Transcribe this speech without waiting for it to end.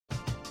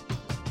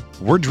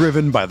We're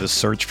driven by the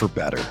search for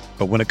better.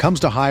 But when it comes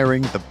to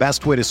hiring, the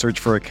best way to search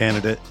for a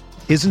candidate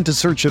isn't to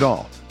search at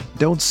all.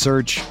 Don't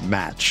search,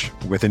 match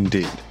with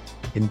Indeed.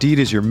 Indeed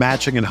is your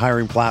matching and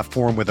hiring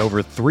platform with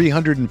over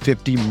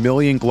 350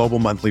 million global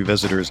monthly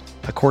visitors,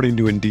 according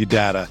to Indeed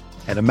data,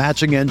 and a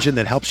matching engine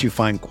that helps you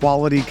find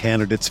quality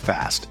candidates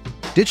fast.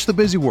 Ditch the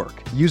busy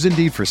work. Use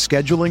Indeed for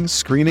scheduling,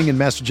 screening, and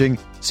messaging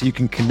so you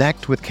can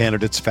connect with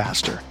candidates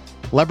faster.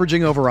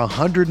 Leveraging over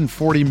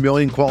 140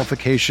 million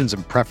qualifications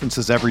and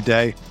preferences every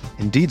day,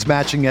 Indeed's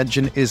matching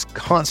engine is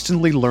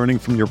constantly learning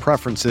from your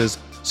preferences,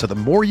 so the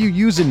more you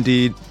use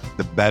Indeed,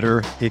 the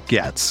better it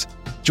gets.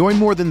 Join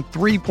more than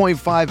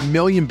 3.5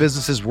 million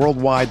businesses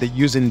worldwide that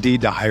use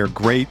Indeed to hire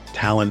great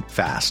talent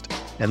fast.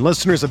 And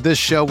listeners of this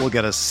show will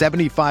get a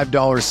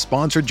 $75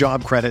 sponsored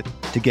job credit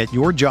to get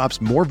your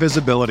jobs more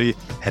visibility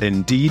at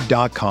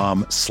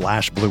Indeed.com/Blue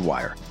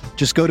Wire.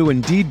 Just go to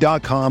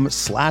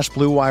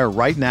Indeed.com/Blue Wire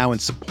right now and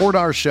support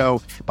our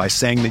show by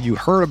saying that you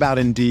heard about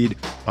Indeed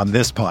on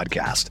this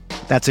podcast.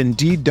 That's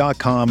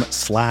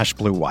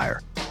Indeed.com/Blue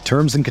Wire.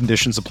 Terms and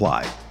conditions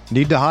apply.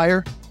 Need to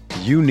hire?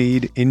 You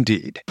need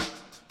Indeed.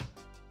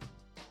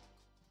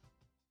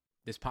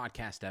 This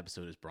podcast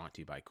episode is brought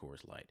to you by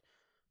Coors Light.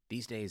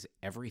 These days,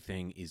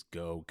 everything is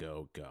go,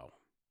 go, go.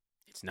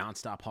 It's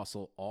nonstop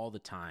hustle all the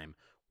time.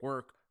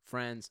 Work,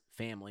 friends,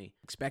 family,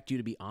 expect you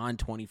to be on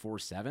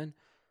 24/7.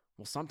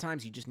 Well,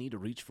 sometimes you just need to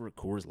reach for a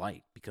Coors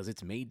Light because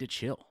it's made to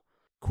chill.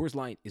 Coors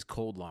Light is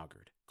cold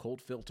lagered,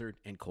 cold filtered,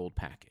 and cold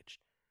packaged.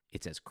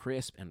 It's as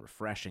crisp and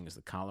refreshing as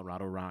the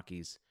Colorado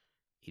Rockies.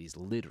 It is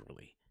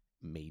literally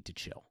made to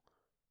chill.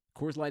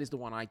 Coors Light is the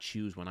one I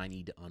choose when I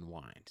need to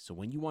unwind. So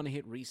when you want to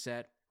hit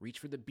reset, reach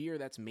for the beer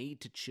that's made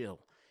to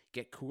chill.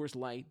 Get Coors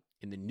Light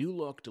in the new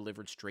look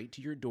delivered straight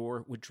to your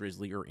door with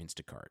Drizzly or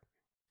Instacart.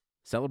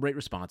 Celebrate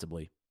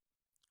responsibly.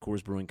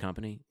 Coors Brewing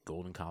Company,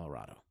 Golden,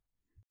 Colorado.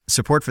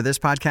 Support for this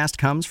podcast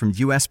comes from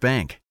U.S.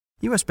 Bank.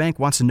 U.S. Bank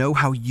wants to know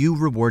how you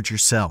reward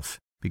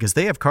yourself because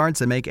they have cards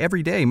that make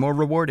every day more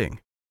rewarding.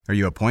 Are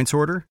you a points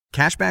hoarder,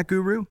 cashback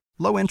guru,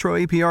 low intro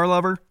APR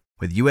lover?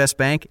 With U.S.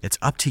 Bank, it's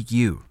up to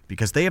you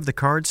because they have the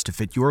cards to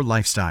fit your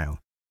lifestyle.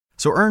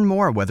 So earn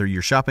more whether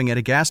you're shopping at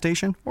a gas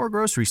station or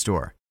grocery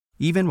store,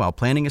 even while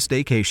planning a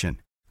staycation.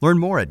 Learn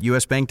more at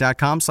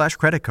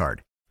usbank.com/creditcard.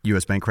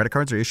 U.S. Bank credit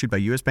cards are issued by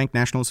U.S. Bank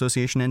National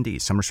Association ND.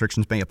 Some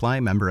restrictions may apply.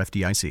 Member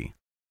FDIC.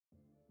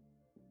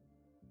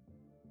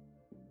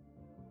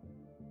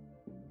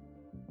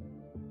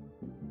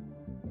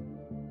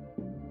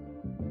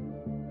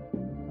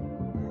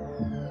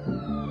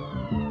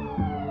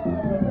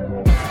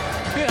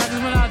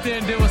 Out there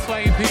and did what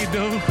Swaggy P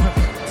do.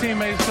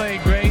 Teammates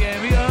played great,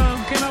 and we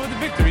came out with the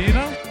victory, you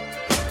know?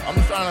 I'm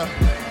just trying to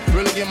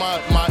really get my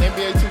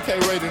NBA 2K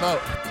rating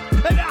up.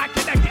 I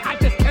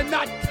just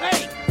cannot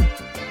take.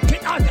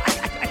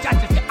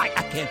 I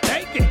can't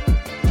take it.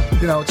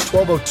 You know, it's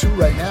 12:02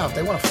 right now. If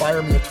they want to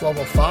fire me at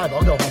 12:05,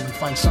 I'll go home and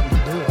find something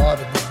to do. I'll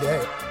have a good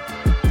day.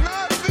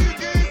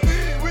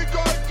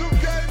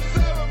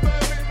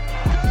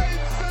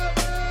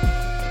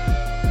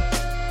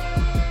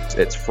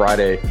 It's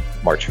Friday,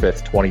 March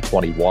 5th,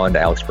 2021.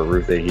 Alex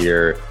Barutha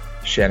here,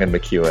 Shannon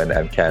McEwen,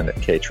 and Ken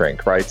K-Train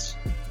Kreitz.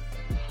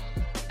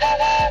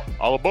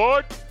 All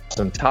aboard!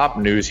 Some top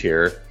news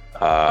here.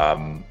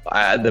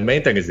 The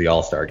main thing is the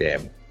All-Star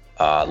game.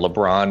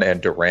 LeBron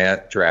and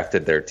Durant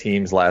drafted their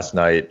teams last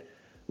night.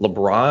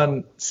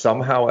 LeBron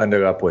somehow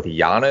ended up with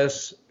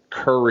Giannis,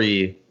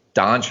 Curry,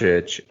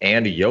 Doncic,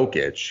 and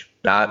Jokic.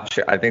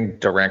 I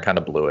think Durant kind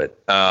of blew it.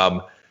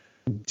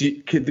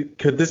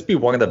 Could this be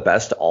one of the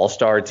best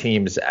all-star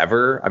teams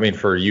ever? I mean,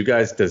 for you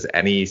guys, does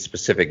any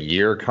specific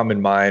year come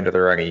in mind? Are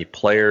there any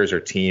players or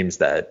teams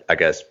that, I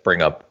guess,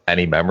 bring up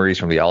any memories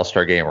from the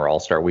all-star game or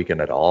all-star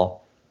weekend at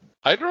all?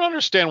 I don't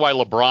understand why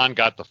LeBron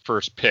got the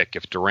first pick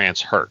if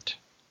Durant's hurt.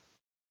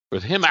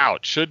 With him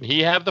out, shouldn't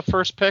he have the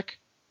first pick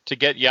to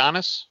get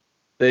Giannis?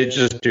 They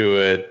just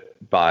do it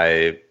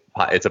by,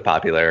 it's a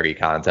popularity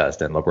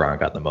contest, and LeBron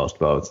got the most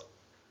votes.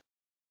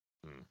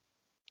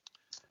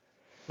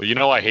 Well, you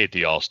know I hate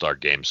the All-Star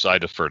game, so I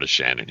defer to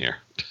Shannon here.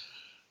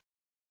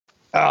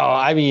 Oh,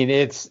 I mean,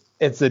 it's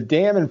a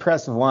damn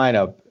impressive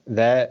lineup.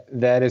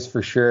 That is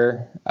for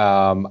sure.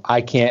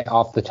 I can't,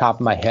 off the top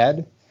of my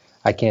head,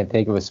 I can't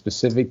think of a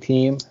specific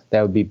team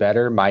that would be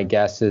better. My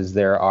guess is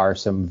there are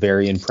some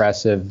very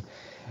impressive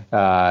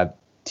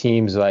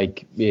teams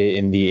like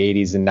in the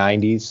 80s and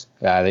 90s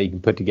that you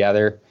can put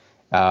together.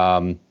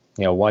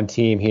 One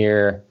team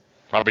here.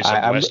 Probably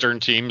some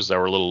Western teams that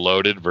were a little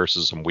loaded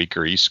versus some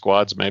weaker East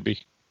squads, maybe.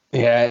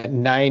 Yeah,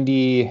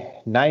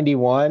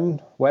 91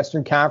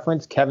 Western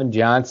Conference, Kevin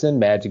Johnson,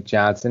 Magic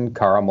Johnson,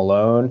 Karl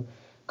Malone,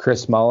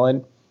 Chris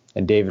Mullin,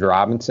 and David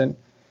Robinson.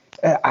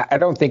 I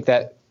don't think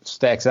that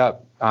stacks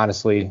up,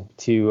 honestly,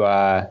 to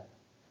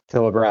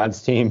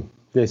LeBron's team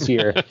this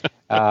year.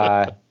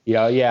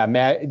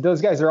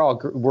 Those guys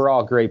were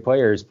all great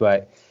players,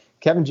 but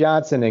Kevin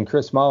Johnson and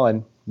Chris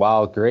Mullin,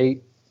 while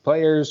great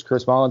players,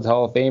 Chris Mullin's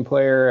Hall of Fame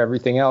player,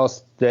 everything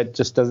else, that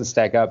just doesn't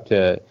stack up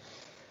to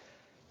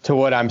to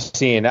what I'm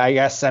seeing. I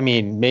guess, I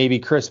mean, maybe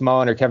Chris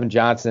Mullin or Kevin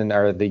Johnson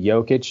are the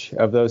Jokic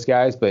of those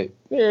guys, but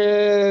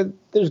there's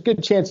a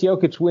good chance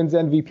Jokic wins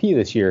MVP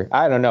this year.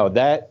 I don't know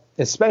that,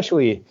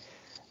 especially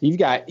you've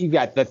got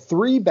the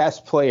three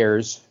best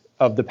players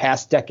of the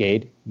past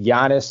decade,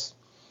 Giannis,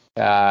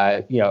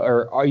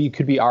 or you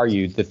could be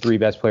argued the three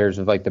best players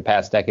of like the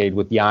past decade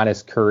with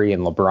Giannis, Curry,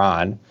 and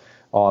LeBron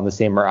all on the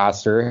same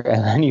roster.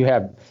 And then you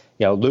have,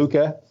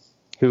 Luka,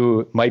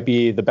 who might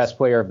be the best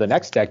player of the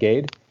next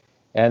decade.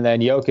 And then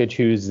Jokic,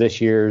 who's this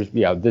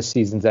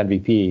season's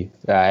MVP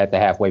at the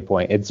halfway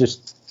point. It's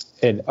just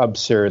an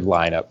absurd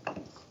lineup.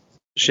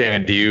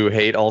 Shannon, do you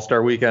hate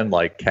All-Star Weekend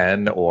like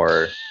Ken,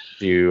 or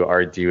do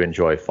you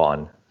enjoy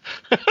fun?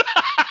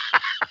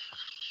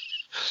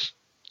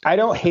 I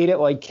don't hate it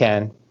like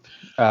Ken.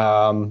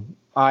 I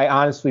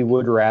honestly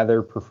would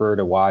rather prefer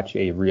to watch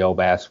a real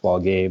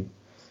basketball game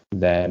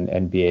than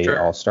NBA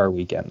All-Star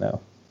Weekend, though.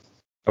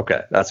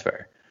 Okay, that's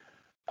fair.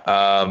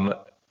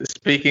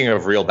 Speaking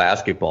of real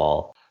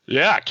basketball.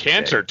 Yeah,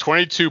 Cantor,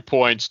 22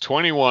 points,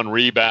 21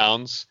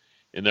 rebounds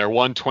in their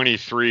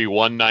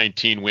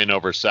 123-119 win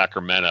over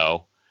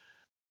Sacramento.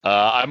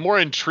 I'm more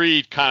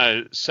intrigued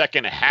kind of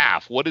second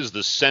half. What is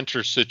the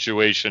center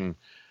situation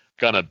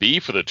going to be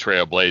for the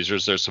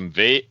Trailblazers? There's some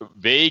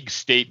vague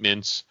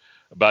statements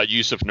about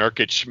Jusuf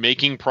Nurkic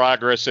making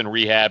progress in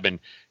rehab and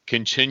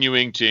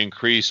continuing to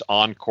increase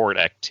on-court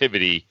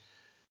activity.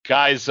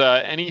 Guys,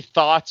 any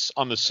thoughts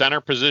on the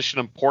center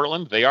position in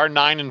Portland? They are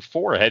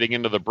 9-4 heading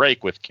into the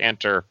break with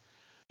Cantor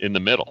in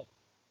the middle.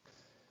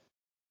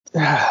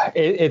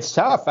 It's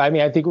tough. I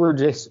mean, I think we're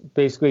just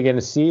basically going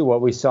to see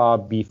what we saw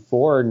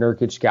before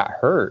Nurkic got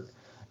hurt,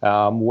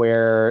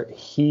 where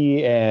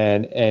he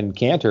and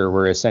Cantor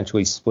were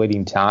essentially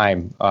splitting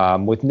time,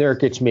 with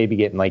Nurkic maybe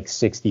getting like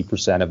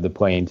 60% of the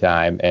playing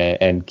time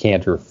and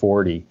Cantor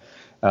 40%.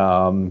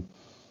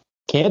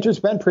 Cantor's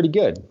been pretty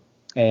good.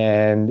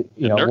 And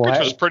Nurkic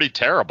was pretty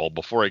terrible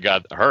before he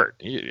got hurt.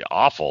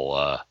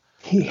 Awful.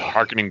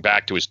 Harkening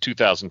back to his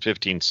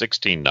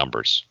 2015-16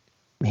 numbers.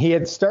 He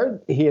had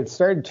started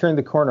to turn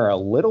the corner a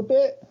little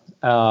bit,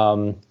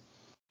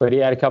 but he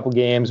had a couple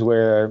games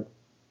where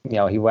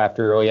he left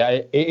early.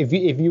 If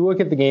you look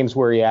at the games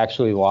where he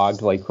actually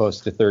logged like close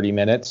to 30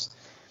 minutes,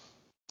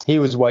 he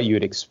was what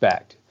you'd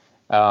expect.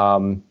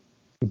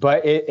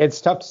 But it's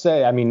tough to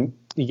say. I mean,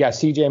 you got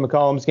CJ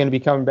McCollum's going to be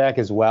coming back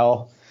as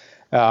well.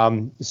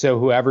 So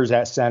whoever's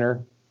at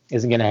center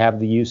isn't going to have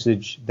the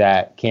usage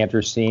that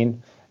Cantor's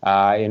seen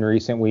in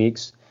recent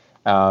weeks.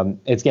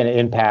 It's going to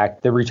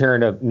impact the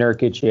return of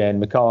Nurkic,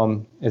 and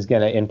McCollum is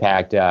going to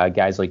impact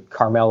guys like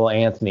Carmelo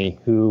Anthony,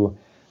 who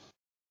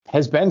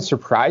has been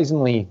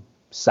surprisingly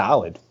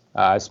solid,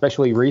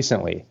 especially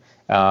recently.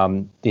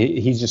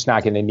 He's just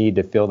not going to need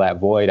to fill that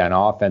void on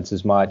offense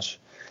as much.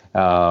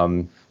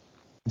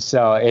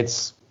 So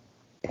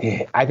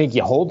I think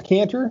you hold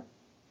Cantor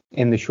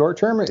in the short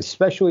term,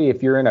 especially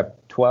if you're in a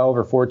 12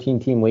 or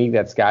 14 team league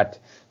that's got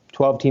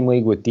 12 team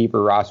league with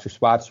deeper roster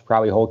spots,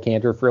 probably hold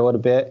Cantor for a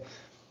little bit.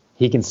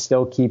 He can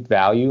still keep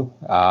value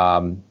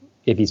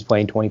if he's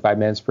playing 25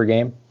 minutes per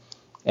game.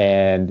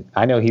 And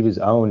I know he was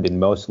owned in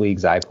most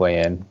leagues I play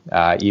in,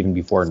 even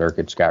before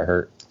Nurkic got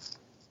hurt.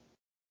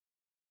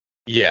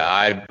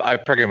 Yeah, I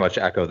pretty much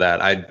echo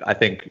that. I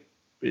think,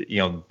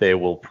 they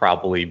will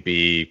probably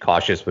be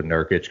cautious with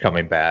Nurkic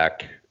coming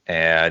back,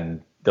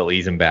 and they'll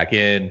ease him back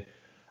in.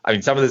 I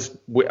mean, some of this,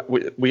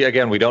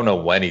 we don't know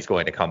when he's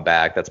going to come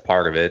back. That's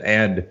part of it.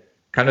 And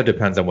kind of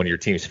depends on when your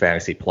team's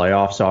fantasy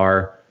playoffs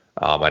are.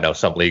 I know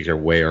some leagues are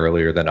way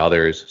earlier than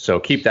others. So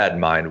keep that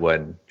in mind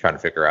when trying to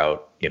figure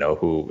out,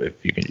 who,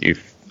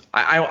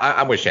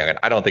 I'm with Shannon.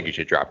 I don't think you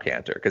should drop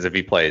Cantor, because if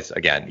he plays,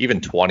 again, even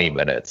 20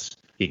 minutes,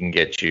 he can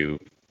get you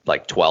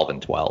like 12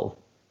 and 12.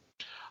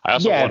 I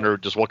also wonder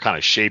just what kind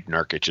of shape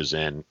Nurkic is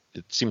in.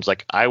 It seems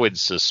like I would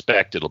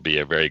suspect it'll be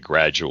a very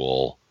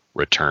gradual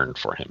return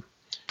for him.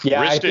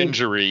 Yeah, wrist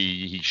injury,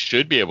 he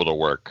should be able to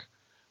work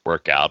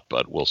out,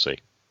 but we'll see.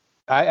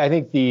 I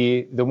think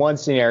the one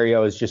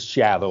scenario is just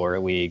shallower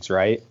leagues,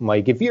 right?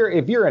 Like if you're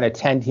in a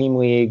 10-team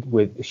league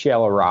with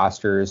shallow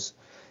rosters,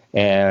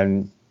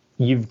 and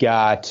you've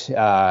got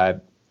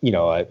a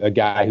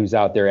guy who's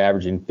out there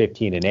averaging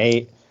 15 and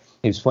 8,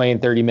 who's playing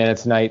 30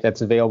 minutes a night,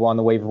 that's available on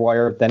the waiver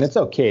wire, then it's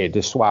okay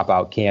to swap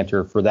out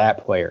Cantor for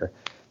that player.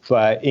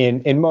 But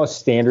in most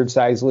standard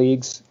size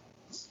leagues,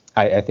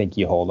 I think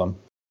you hold them.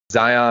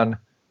 Zion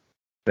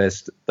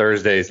missed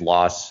Thursday's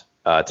loss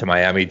to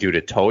Miami due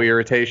to toe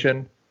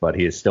irritation, but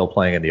he is still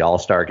playing in the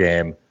All-Star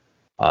game.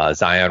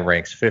 Zion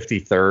ranks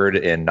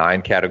 53rd in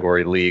 9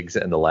 category leagues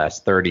in the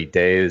last 30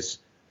 days.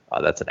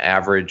 That's an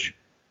average.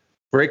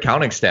 Great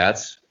counting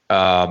stats.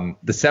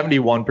 The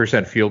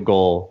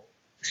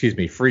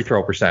 71% free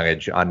throw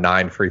percentage on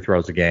 9 free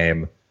throws a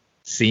game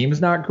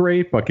seems not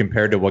great, but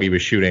compared to what he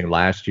was shooting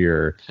last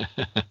year,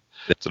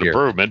 it's an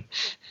improvement.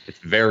 It's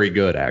very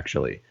good,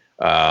 actually.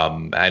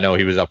 I know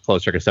he was up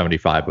closer to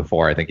 75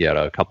 before. I think he had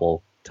a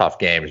couple tough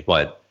games,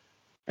 but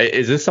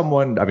is this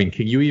someone, I mean,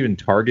 can you even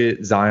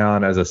target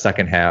Zion as a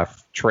second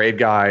half trade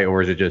guy,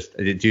 or is it just,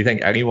 do you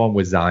think anyone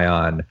with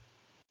Zion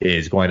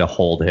is going to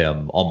hold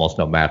him almost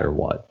no matter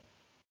what.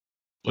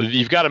 Well,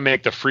 you've got to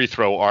make the free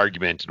throw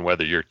argument, and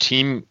whether your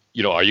team,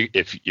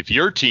 if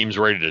your team's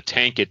ready to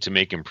tank it to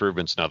make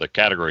improvements in other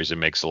categories, it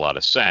makes a lot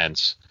of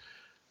sense.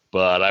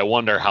 But I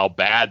wonder how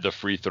bad the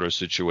free throw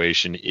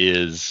situation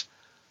is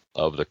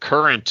of the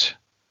current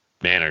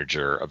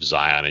manager of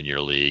Zion in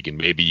your league, and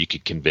maybe you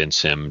could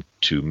convince him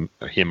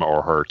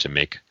or her to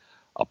make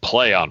a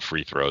play on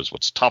free throws.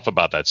 What's tough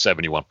about that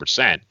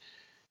 71%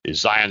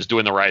 is Zion's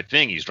doing the right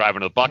thing. He's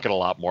driving to the bucket a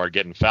lot more,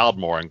 getting fouled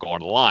more, and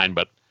going to the line.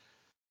 But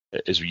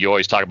as you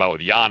always talk about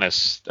with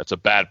Giannis, that's a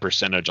bad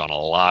percentage on a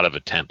lot of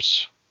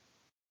attempts.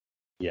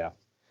 Yeah.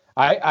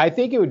 I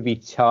think it would be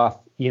tough,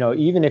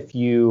 even if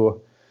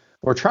you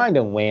were trying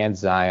to land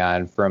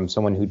Zion from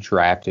someone who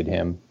drafted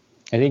him.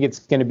 I think it's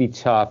going to be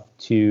tough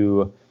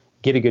to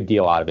get a good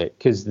deal out of it,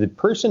 because the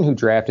person who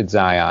drafted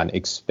Zion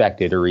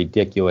expected a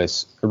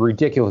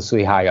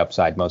ridiculously high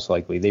upside, most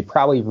likely. They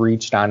probably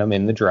reached on him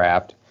in the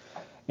draft.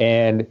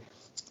 And,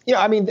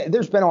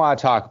 there's been a lot of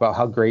talk about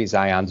how great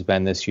Zion's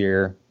been this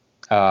year.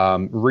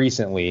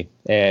 Recently,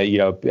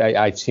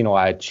 I've seen a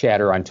lot of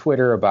chatter on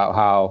Twitter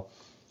about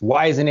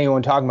why isn't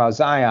anyone talking about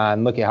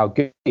Zion? Look at how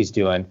good he's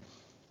doing.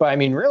 But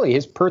really,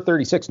 his per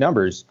 36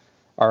 numbers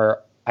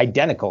are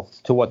identical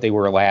to what they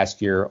were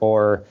last year.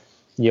 Or,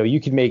 you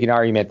could make an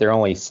argument they're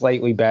only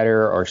slightly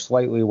better or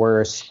slightly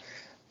worse.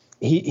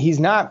 He's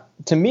not,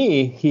 to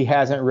me, he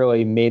hasn't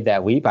really made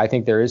that leap. I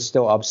think there is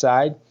still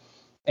upside.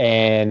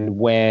 And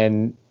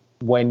when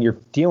you're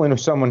dealing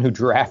with someone who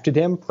drafted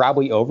him,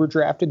 probably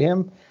overdrafted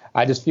him,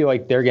 I just feel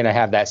like they're going to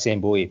have that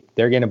same belief.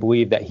 They're going to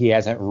believe that he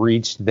hasn't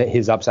reached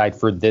his upside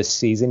for this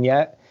season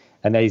yet,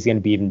 and that he's going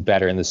to be even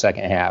better in the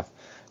second half.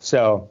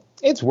 So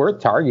it's worth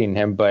targeting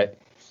him, but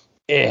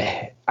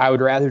I would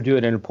rather do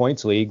it in a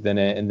points league than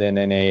in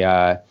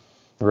a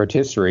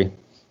rotisserie.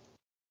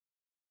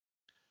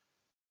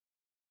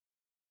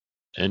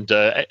 And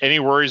any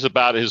worries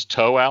about his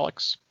toe,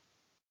 Alex?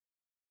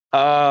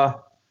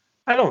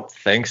 I don't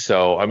think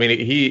so.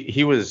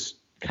 He was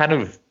kind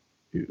of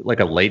like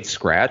a late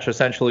scratch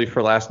essentially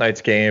for last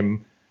night's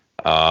game.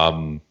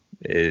 I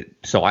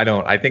just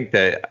think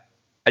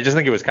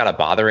it was kind of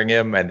bothering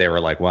him, and they were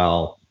like,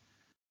 well,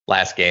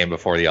 last game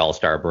before the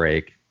All-Star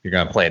break, you're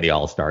going to play in the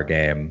All-Star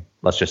game.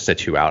 Let's just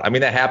sit you out.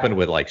 That happened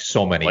with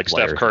so many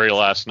players. Steph Curry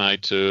last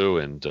night too,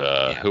 and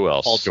who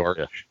else? Paul George.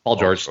 Yeah. Paul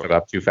George stood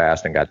up too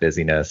fast and got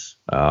dizziness.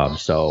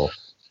 So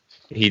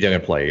he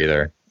didn't play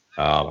either.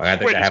 I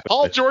think is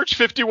Paul George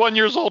 51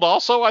 years old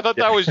also? I thought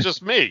that was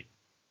just me.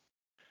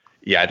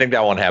 Yeah, I think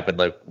that one happened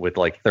with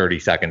 30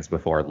 seconds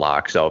before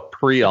lock. So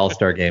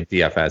pre-All-Star game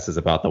DFS is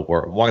about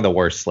one of the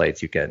worst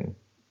slates you can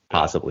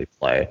possibly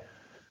play.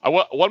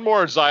 One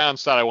more Zion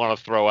stat I want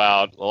to throw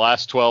out. The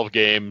last 12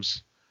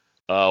 games,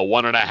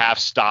 1.5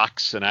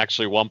 stocks and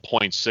actually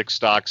 1.6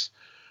 stocks.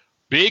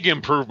 Big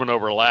improvement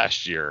over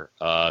last year.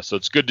 So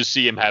it's good to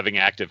see him having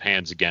active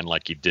hands again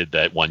like he did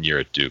that 1 year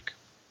at Duke.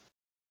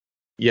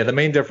 Yeah, the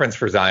main difference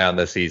for Zion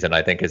this season,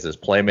 I think, is his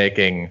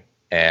playmaking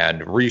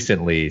and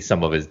recently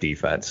some of his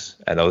defense.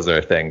 And those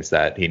are things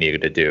that he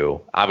needed to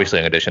do, obviously,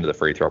 in addition to the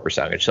free throw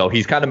percentage. So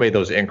he's kind of made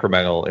those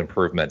incremental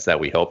improvements that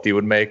we hoped he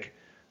would make.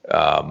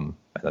 And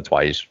that's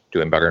why he's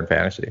doing better in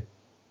fantasy.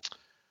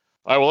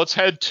 All right, well, let's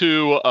head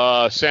to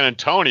San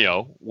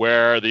Antonio,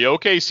 where the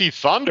OKC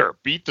Thunder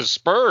beat the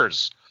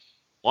Spurs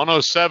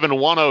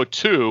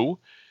 107-102.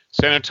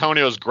 San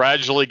Antonio is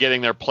gradually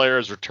getting their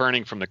players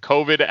returning from the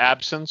COVID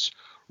absence.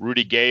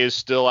 Rudy Gay is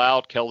still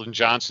out. Keldon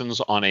Johnson's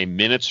on a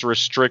minutes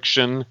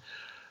restriction.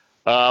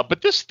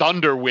 But this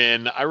Thunder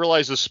win, I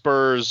realize the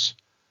Spurs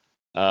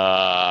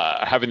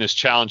having this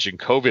challenging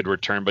COVID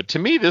return, but to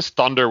me, this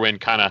Thunder win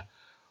kind of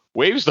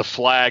waves the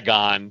flag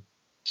on,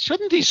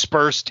 shouldn't these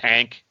Spurs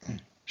tank?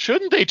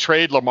 Shouldn't they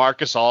trade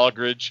LaMarcus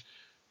Aldridge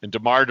and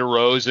DeMar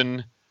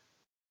DeRozan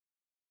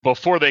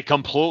before they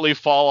completely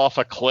fall off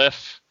a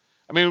cliff?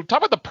 Talk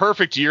about the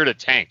perfect year to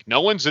tank.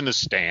 No one's in the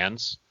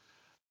stands.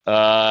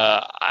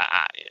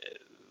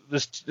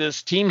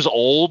 This team's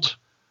old.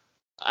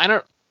 I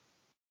don't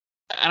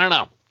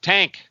know.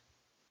 Tank.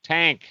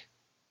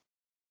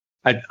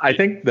 I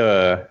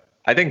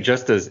think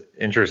just as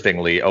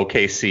interestingly,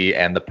 OKC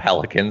and the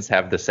Pelicans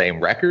have the same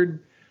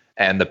record,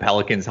 and the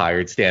Pelicans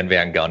hired Stan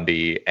Van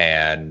Gundy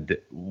and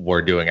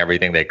were doing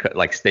everything they could.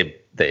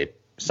 They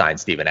signed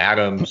Steven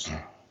Adams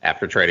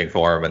after trading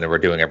for him, and they were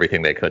doing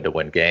everything they could to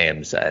win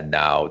games. And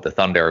now the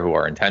Thunder, who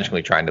are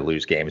intentionally trying to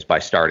lose games by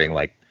starting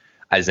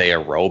Isaiah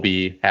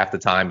Roby half the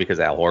time because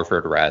Al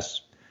Horford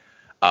rests.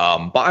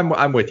 But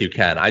I'm with you,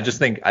 Ken. I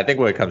think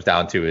what it comes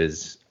down to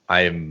is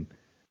I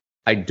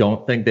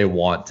don't think they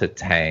want to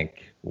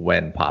tank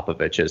when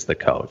Popovich is the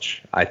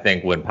coach. I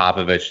think when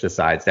Popovich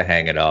decides to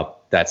hang it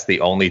up, that's the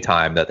only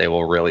time that they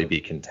will really be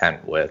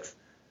content with,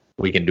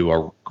 we can do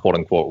a quote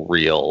unquote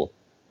real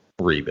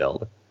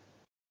rebuild.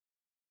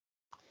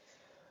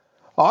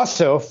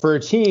 Also, for a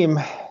team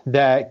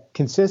that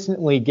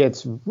consistently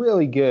gets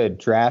really good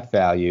draft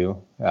value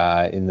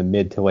in the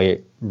mid to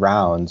late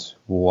rounds,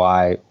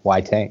 why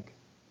tank?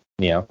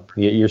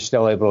 You're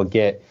still able to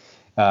get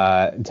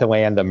to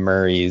land the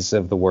Murrays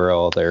of the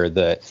world or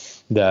the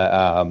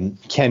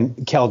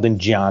Keldon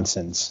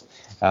Johnsons.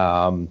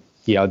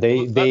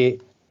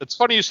 It's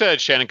funny you said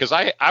it, Shannon, because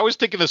I was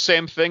thinking the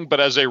same thing, but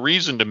as a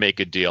reason to make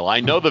a deal. I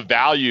know the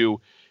value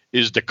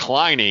is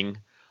declining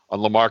on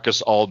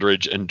LaMarcus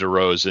Aldridge and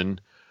DeRozan,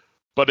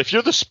 but if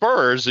you're the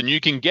Spurs and you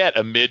can get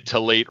a mid to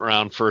late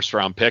round first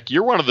round pick,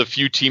 you're one of the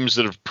few teams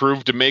that have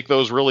proved to make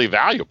those really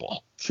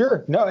valuable.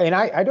 Sure. No, and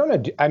I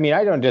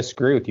don't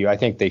disagree with you. I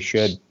think they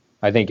should.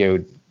 I think it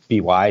would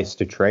be wise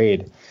to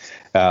trade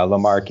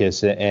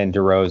LaMarcus and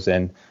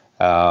DeRozan.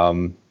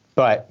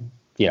 But,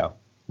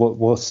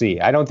 we'll see.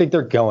 I don't think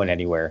they're going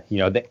anywhere.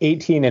 The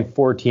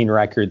 18-14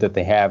 record that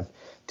they have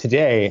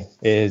today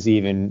is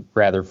even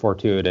rather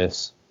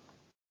fortuitous.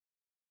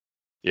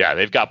 Yeah,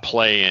 they've got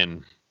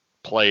play-in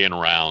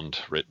round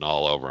written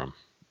all over them.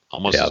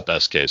 Almost as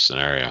best case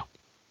scenario.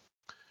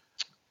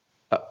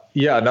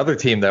 Another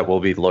team that will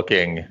be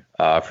looking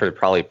for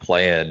probably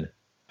play-in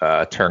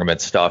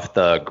tournament stuff,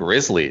 the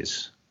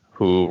Grizzlies,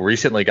 who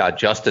recently got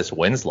Justice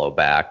Winslow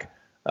back.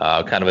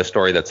 Kind of a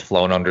story that's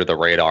flown under the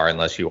radar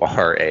unless you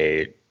are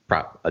a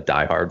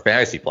diehard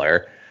fantasy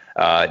player.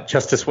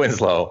 Justice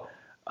Winslow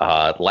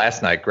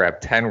last night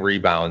grabbed 10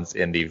 rebounds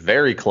in the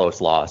very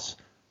close loss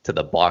to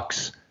the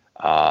Bucks.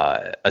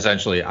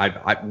 Essentially,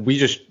 we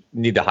just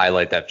need to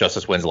highlight that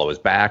Justice Winslow is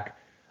back.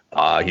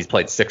 He's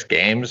played 6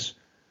 games,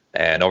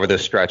 and over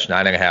this stretch,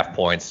 9.5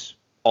 points,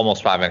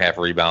 almost 5.5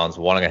 rebounds,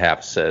 1.5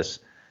 assists.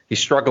 He's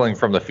struggling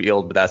from the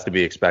field, but that's to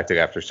be expected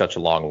after such a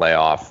long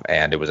layoff,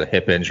 and it was a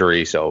hip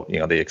injury, so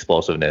the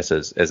explosiveness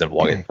isn't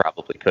what it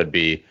probably could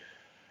be.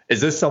 Is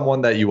this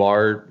someone that you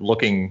are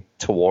looking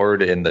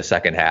toward in the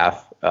second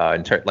half?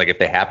 Like if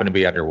they happen to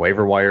be on your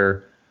waiver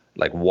wire,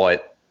 like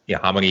what?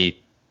 How many?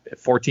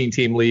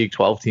 14-team league,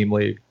 12-team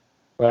league?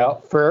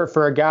 Well,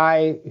 for a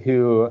guy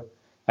who,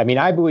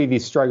 I believe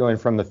he's struggling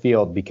from the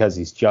field because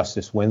he's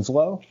Justice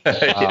Winslow.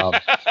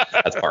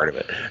 That's part of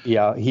it.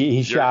 Yeah,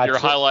 he shot. You're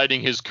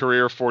highlighting his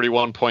career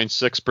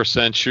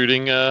 41.6%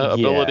 shooting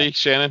ability,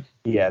 Shannon.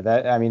 Yeah,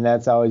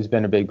 that's always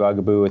been a big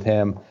bugaboo with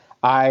him.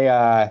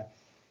 I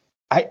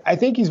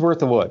think he's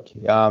worth a look,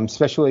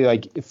 especially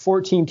like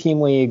 14-team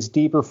leagues,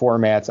 deeper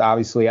formats.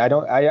 Obviously, I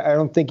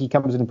don't think he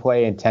comes into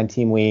play in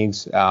 10-team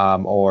leagues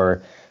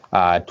or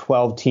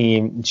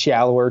 12-team,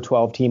 shallower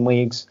 12-team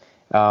leagues.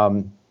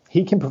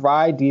 He can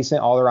provide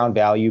decent all-around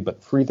value,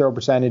 but free throw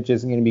percentage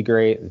isn't going to be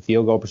great. The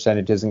field goal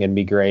percentage isn't going to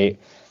be great.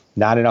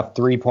 Not enough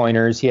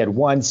three-pointers. He had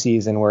one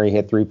season where he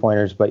hit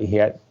three-pointers, but he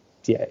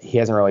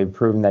hasn't really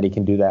proven that he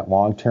can do that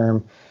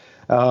long-term.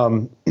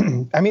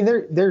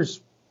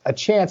 There's a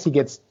chance he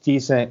gets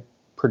decent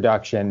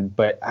production,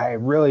 but I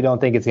really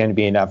don't think it's going to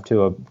be enough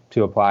to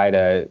apply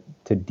to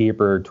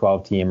deeper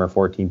 12-team or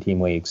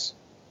 14-team leagues.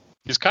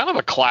 He's kind of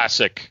a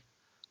classic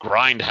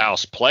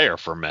grindhouse player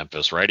for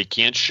Memphis, right? He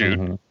can't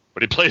shoot,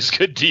 but he plays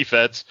good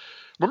defense.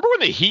 Remember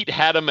when the Heat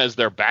had him as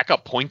their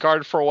backup point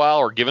guard for a while,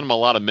 or giving him a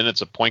lot of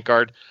minutes of point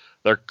guard?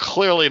 They're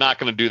clearly not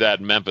going to do that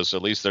in Memphis.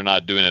 At least they're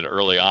not doing it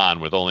early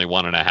on with only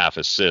 1.5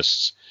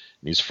 assists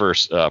in these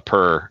first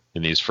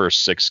in these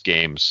first 6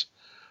 games.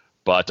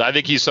 But I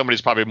think he's somebody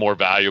who's probably more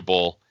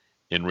valuable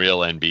in real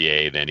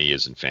NBA than he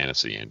is in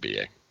fantasy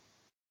NBA.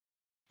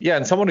 Yeah,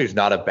 and someone who's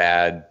not a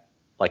bad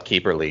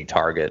keeper league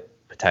target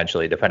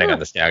potentially, depending on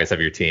the status of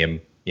your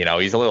team.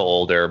 He's a little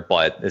older,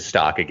 but his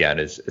stock again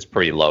is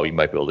pretty low. You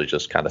might be able to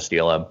just kind of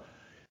steal him.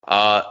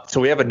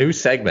 So we have a new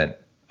segment.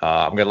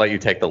 I'm going to let you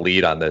take the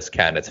lead on this,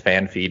 Ken. It's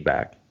fan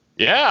feedback.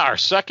 Yeah, our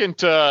second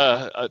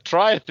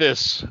try at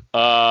this.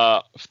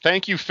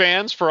 Thank you,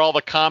 fans, for all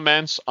the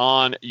comments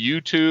on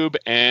YouTube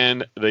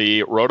and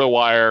the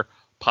RotoWire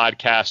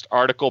podcast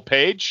article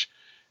page.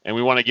 And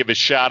we want to give a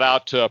shout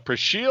out to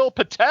Prashil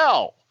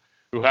Patel,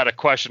 who had a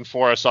question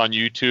for us on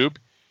YouTube.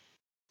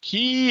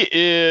 He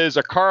is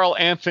a Karl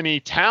Anthony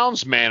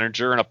Towns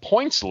manager in a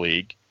points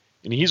league,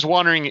 and he's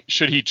wondering,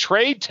 should he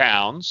trade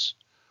Towns,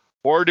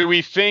 or do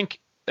we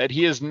think that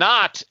he is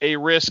not a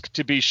risk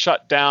to be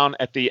shut down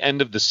at the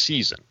end of the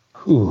season?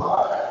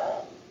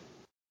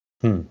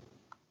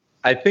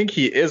 I think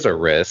he is a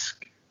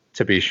risk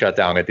to be shut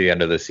down at the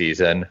end of the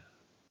season.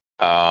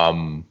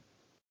 I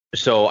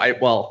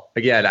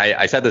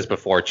said this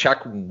before,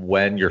 check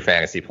when your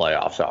fantasy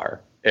playoffs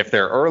are. If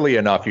they're early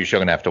enough, you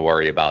shouldn't have to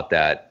worry about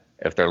that.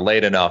 If they're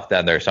late enough,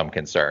 then there's some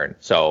concern.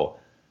 So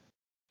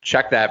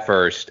check that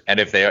first. And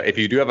if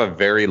you do have a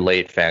very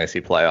late fantasy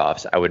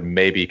playoffs, I would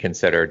maybe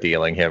consider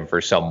dealing him for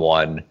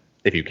someone,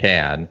 if you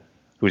can,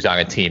 who's on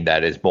a team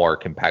that is more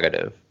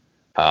competitive.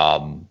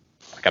 I'm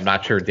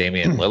not sure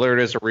Damian Lillard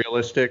is a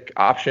realistic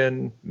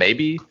option,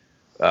 maybe.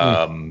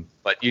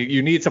 But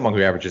you need someone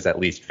who averages at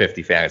least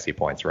 50 fantasy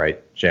points,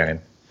 right, Shannon?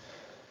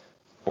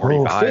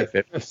 45,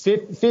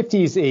 50.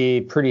 50 is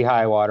a pretty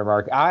high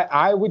watermark.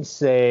 I would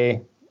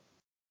say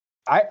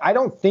I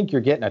don't think you're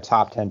getting a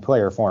top 10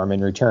 player for him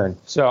in return.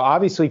 So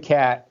obviously,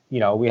 Cat,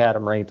 we had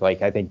him ranked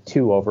I think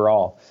 2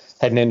 overall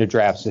heading into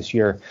drafts this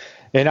year.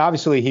 And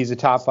obviously he's a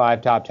top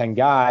 5, top 10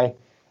 guy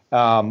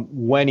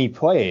when he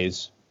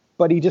plays,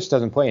 but he just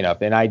doesn't play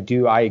enough. And I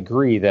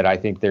agree that I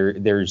think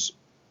there's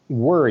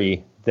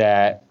worry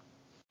that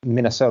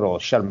Minnesota will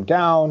shut them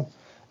down.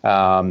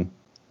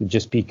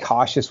 Just be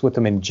cautious with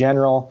them in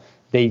general.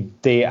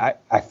 I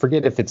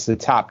forget if it's the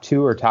top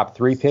 2 or top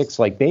 3 picks.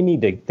 Like they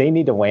need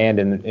to land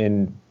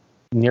in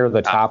near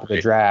the top of the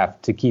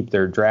draft to keep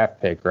their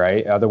draft pick,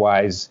 right?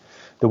 Otherwise,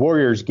 the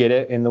Warriors get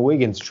it in the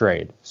Wiggins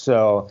trade.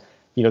 So,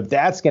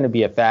 that's going to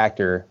be a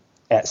factor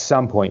at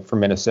some point for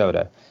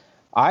Minnesota.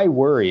 I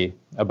worry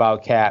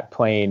about Cat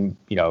playing,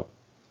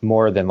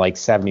 more than like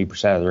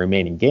 70% of the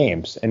remaining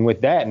games. And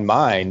with that in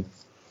mind,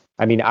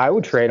 I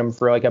would trade him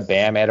for like a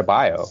Bam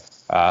Adebayo.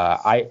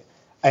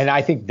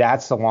 I think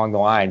that's along the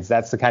lines.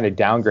 That's the kind of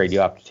downgrade you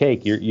have to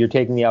take. You're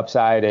taking the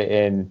upside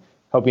and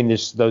hoping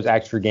those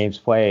extra games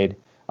played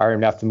are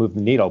enough to move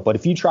the needle. But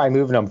if you try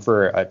moving them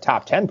for a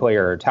top 10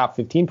 player or top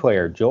 15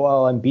 player,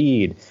 Joel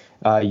Embiid,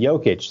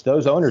 Jokic,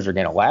 those owners are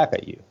going to laugh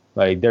at you.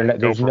 Like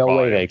there's no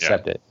way to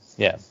accept it.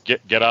 Yeah.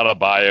 Get out of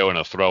bio and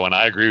a throw. And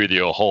I agree with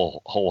you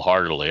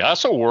wholeheartedly. I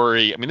also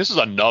worry. This is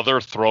another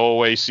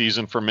throwaway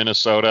season for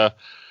Minnesota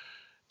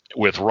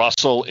with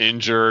Russell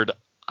injured.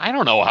 I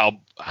don't know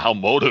how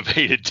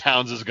motivated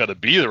Towns is going to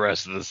be the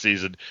rest of the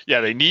season.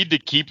 Yeah, they need to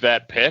keep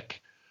that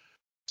pick.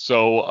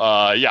 So,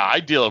 I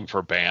deal him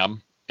for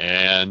Bam.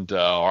 And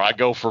or I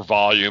go for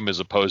volume as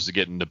opposed to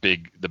getting the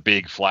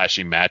big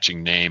flashy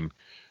matching name,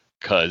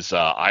 because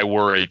I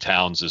worry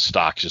Towns'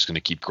 stock's just going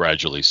to keep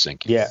gradually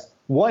sinking. Yeah.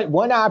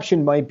 One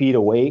option might be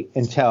to wait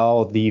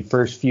until the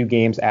first few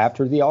games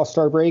after the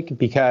All-Star break,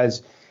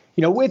 because,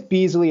 with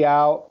Beasley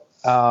out,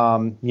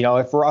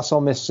 if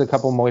Russell misses a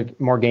couple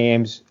more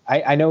games,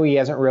 I know he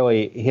hasn't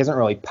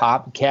really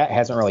popped. Cat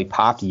hasn't really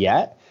popped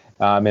yet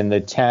in the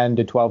 10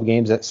 to 12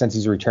 games since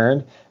he's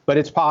returned. But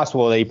it's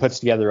possible that he puts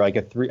together like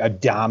a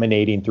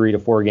dominating 3 to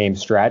 4 game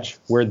stretch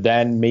where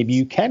then maybe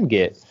you can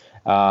get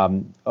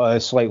a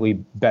slightly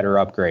better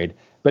upgrade.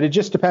 But it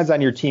just depends on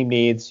your team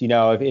needs.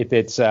 If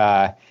it's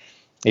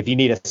if you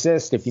need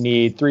assists, if you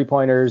need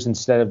 3-pointers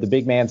instead of the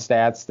big man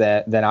stats,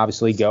 then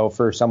obviously go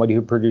for somebody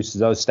who produces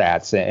those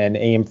stats and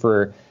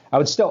I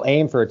would still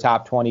aim for a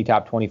top 20,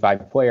 top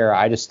 25 player.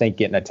 I just think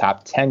getting a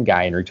top 10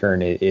 guy in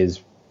return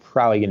is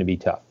probably going to be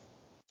tough.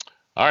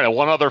 All right,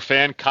 one other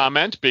fan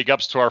comment. Big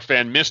ups to our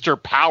fan,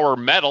 Mr. Power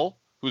Metal,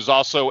 who's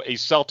also a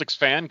Celtics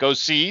fan. Go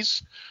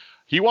C's.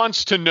 He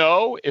wants to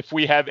know if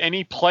we have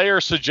any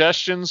player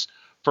suggestions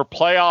for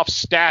playoff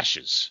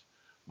stashes.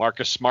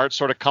 Marcus Smart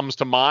sort of comes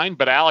to mind,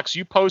 but Alex,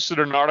 you posted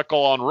an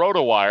article on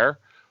RotoWire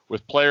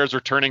with players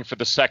returning for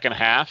the second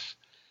half.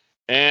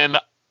 And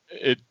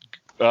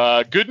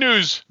good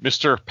news,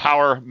 Mr.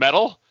 Power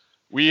Metal.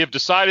 We have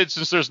decided,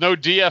 since there's no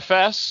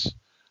DFS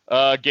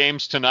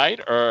games tonight,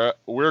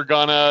 we're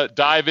going to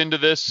dive into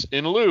this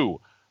in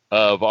lieu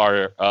of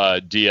our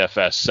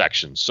DFS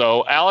section.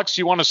 So, Alex,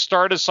 you want to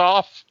start us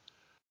off?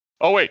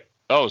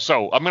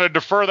 So I'm going to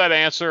defer that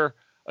answer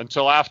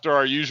until after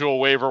our usual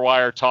waiver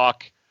wire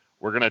talk.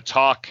 We're going to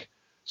talk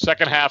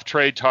second half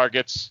trade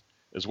targets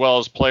as well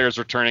as players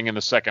returning in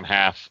the second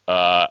half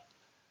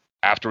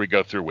after we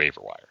go through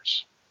waiver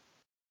wires.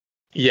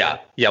 Yeah,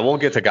 we'll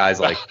get to guys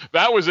like...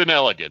 That was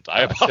inelegant.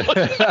 I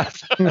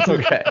apologize. That's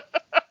okay.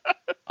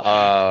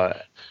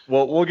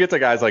 We'll get to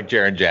guys like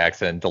Jaren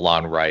Jackson,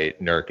 DeLon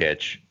Wright,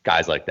 Nurkic,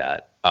 guys like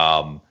that.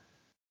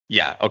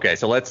 Okay,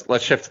 so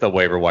let's shift to the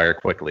waiver wire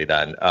quickly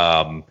then.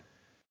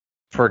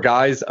 For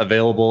guys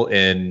available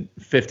in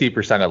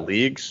 50% of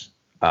leagues,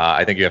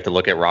 I think you have to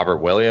look at Robert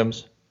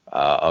Williams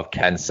of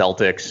Ken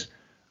Celtics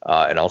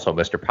and also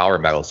Mr. Power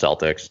Metal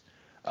Celtics.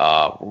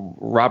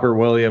 Robert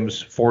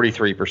Williams,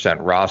 43%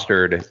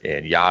 rostered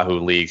in Yahoo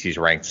leagues. He's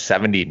ranked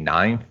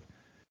 79th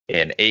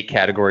in 8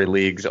 category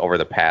leagues over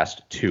the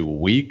past 2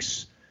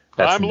 weeks.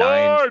 That's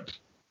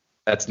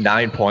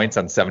 9 points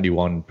on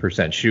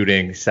 71%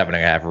 shooting,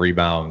 7.5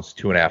 rebounds,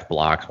 2.5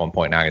 blocks,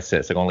 1.9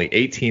 assists, like only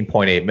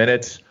 18.8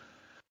 minutes.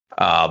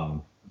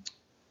 I've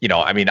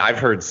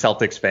heard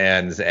Celtics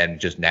fans and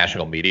just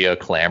national media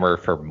clamor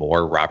for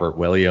more Robert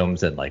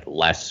Williams and like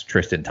less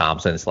Tristan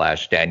Thompson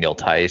 / Daniel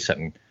Tice.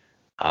 And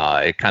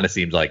it kind of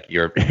seems like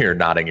you're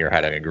nodding your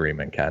head in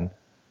agreement, Ken.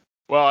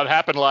 Well, it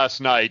happened last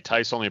night.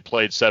 Tice only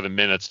played 7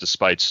 minutes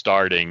despite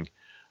starting.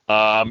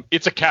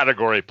 It's a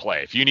category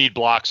play. If you need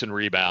blocks and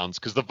rebounds,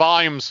 because the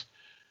volume's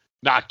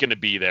not going to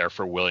be there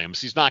for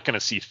Williams. He's not going to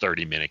see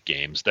 30-minute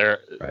games.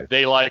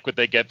 They like what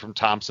they get from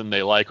Thompson.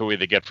 They like what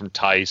they get from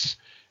Tice.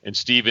 And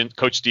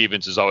Coach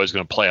Stevens is always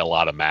going to play a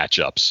lot of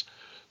matchups.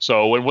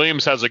 So when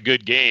Williams has a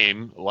good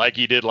game, like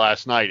he did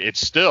last night,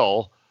 it's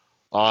still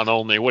on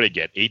only, what did he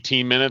get,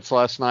 18 minutes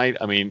last night?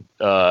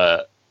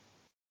 Look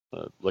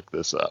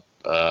this up.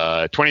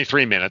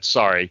 23 minutes,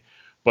 sorry,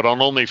 but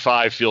on only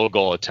 5 field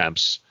goal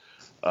attempts.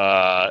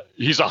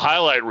 He's a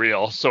highlight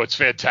reel, so it's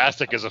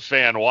fantastic as a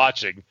fan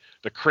watching.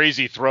 The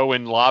crazy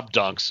throw-in lob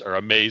dunks are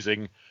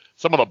amazing.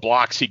 Some of the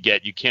blocks he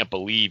get, you can't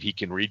believe he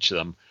can reach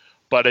them.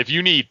 But if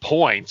you need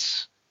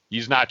points,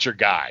 he's not your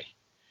guy.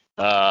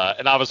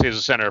 And obviously as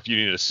a center, if you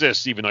need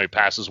assists, even though he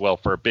passes well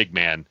for a big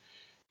man,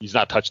 he's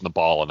not touching the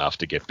ball enough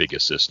to get big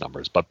assist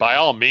numbers. But by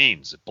all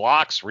means,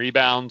 blocks,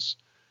 rebounds,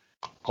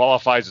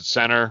 qualifies at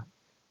center.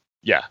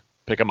 Yeah,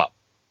 pick him up.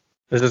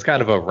 This is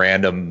kind of a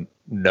random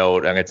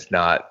note, and it's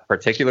not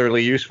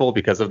particularly useful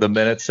because of the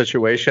minutes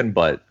situation,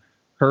 but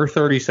per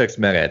 36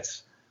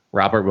 minutes,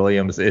 Robert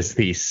Williams is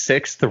the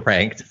 6th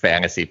ranked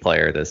fantasy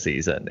player this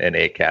season in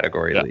 8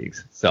 category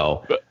leagues.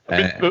 So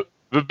the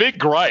big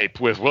gripe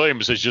with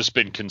Williams has just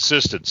been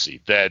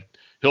consistency, that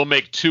he'll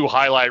make 2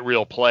 highlight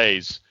reel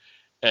plays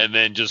and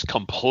then just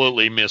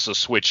completely miss a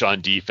switch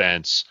on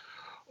defense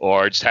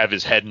or just have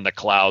his head in the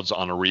clouds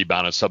on a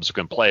rebound and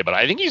subsequent play. But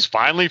I think he's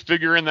finally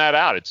figuring that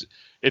out.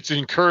 It's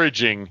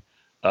encouraging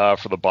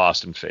for the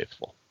Boston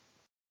faithful.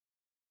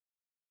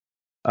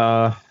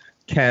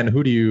 Ken,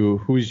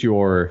 who's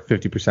your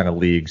 50% of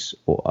leagues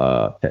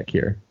pick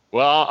here?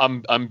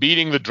 Well, I'm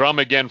beating the drum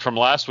again from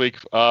last week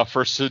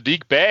for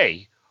Sadiq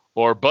Bey,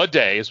 or Bud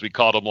Day, as we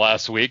called him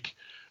last week.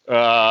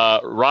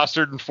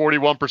 Rostered in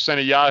 41%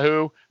 of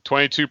Yahoo,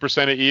 22%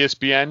 of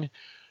ESPN.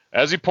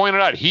 As he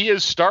pointed out, he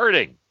is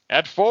starting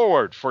at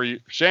forward for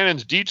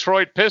Shannon's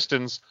Detroit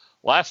Pistons.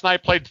 Last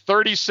night played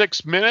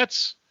 36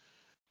 minutes,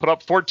 put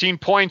up 14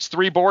 points,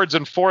 3 boards,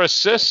 and 4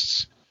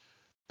 assists.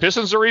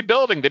 Pistons are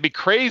rebuilding. They'd be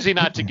crazy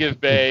not to give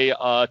Bey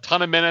a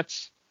ton of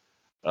minutes.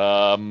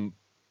 Shannon,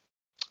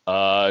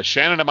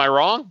 am I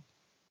wrong?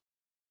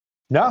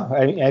 No,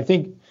 I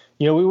think,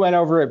 we went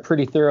over it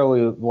pretty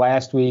thoroughly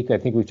last week. I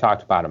think we've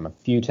talked about him a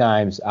few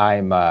times. I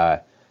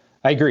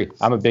agree.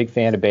 I'm a big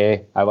fan of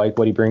Bey. I like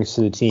what he brings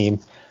to the team.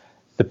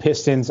 The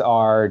Pistons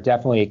are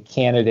definitely a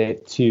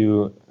candidate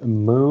to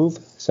move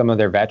some of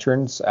their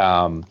veterans.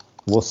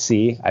 We'll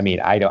see. I mean,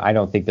 I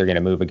don't think they're going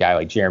to move a guy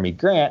like Jeremy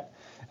Grant,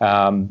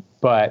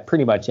 but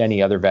pretty much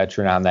any other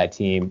veteran on that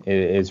team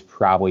is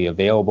probably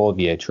available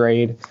via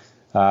trade.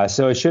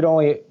 So it should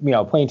only,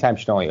 playing time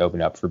should only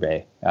open up for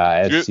Bey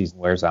as the season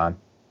wears on.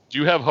 Do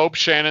you have hope,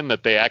 Shannon,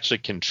 that they actually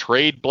can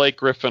trade Blake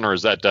Griffin, or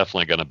is that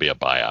definitely going to be a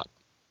buyout?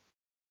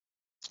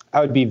 I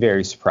would be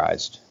very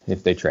surprised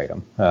if they trade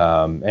him.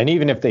 And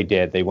even if they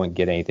did, they wouldn't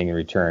get anything in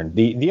return.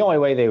 The only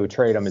way they would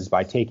trade him is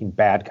by taking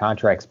bad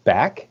contracts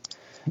back.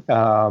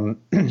 So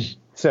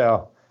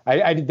they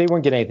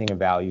wouldn't get anything of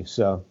value.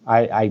 So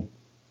I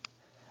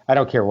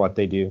don't care what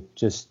they do.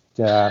 Just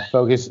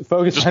focus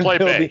Just on play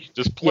building. Bey.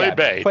 Just play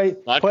Bey.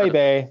 Play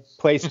Bey.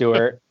 Play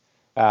Stewart.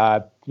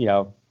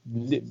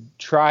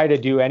 Try to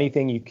do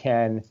anything you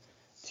can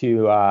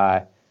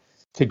to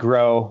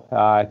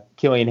grow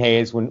Killian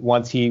Hayes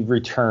once he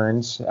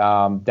returns.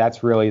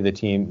 That's really the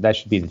team. That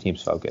should be the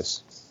team's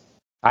focus.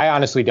 I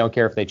honestly don't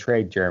care if they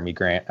trade Jeremy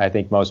Grant. I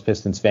think most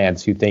Pistons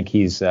fans who think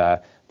he's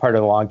part of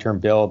the long-term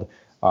build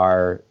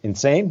are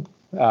insane.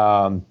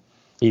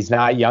 He's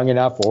not young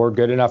enough or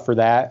good enough for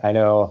that. I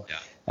know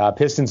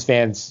Pistons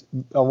fans,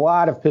 a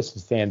lot of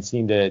Pistons fans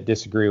seem to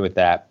disagree with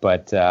that,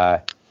 but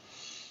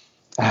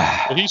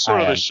well, he's sort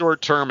of the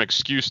short-term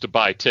excuse to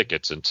buy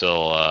tickets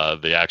until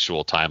the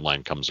actual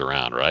timeline comes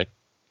around, right?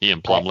 He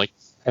and Plumlee.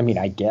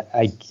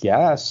 I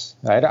guess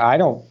I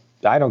don't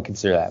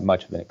consider that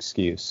much of an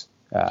excuse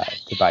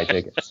to buy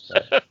tickets.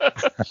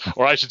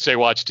 Or I should say,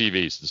 watch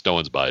TV, since no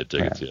one's buying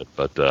tickets yet.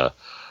 But all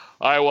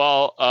right,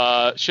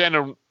 well,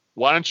 Shannon,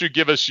 why don't you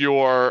give us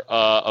your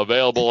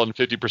available in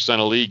 50%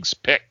 of leagues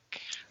pick?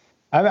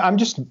 I'm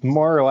just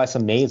more or less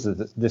amazed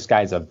that this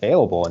guy's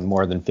available in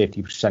more than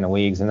 50% of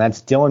leagues, and that's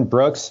Dillon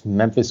Brooks,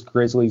 Memphis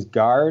Grizzlies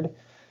guard.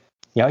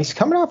 He's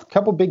coming off a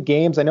couple big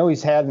games. I know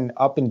he's had an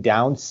up and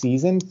down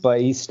season,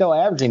 but he's still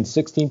averaging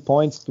 16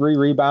 points, 3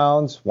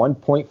 rebounds,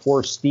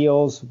 1.4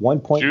 steals,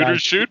 1.9.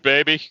 Shooters shoot,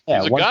 baby.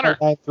 Yeah, he's a gunner.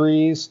 1.9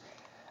 threes.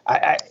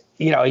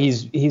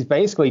 He's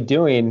basically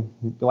doing.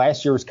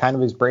 Last year was kind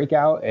of his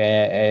breakout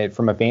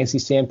from a fantasy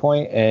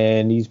standpoint,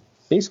 and he's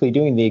basically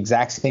doing the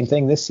exact same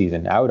thing this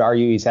season. I would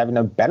argue he's having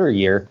a better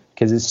year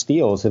because his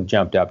steals have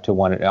jumped up to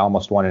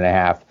almost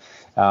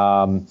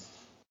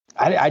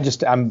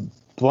 1.5. I'm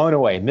blown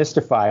away,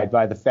 mystified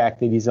by the fact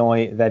that he's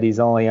only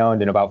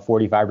owned in about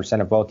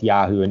 45% of both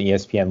Yahoo and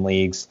ESPN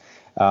leagues.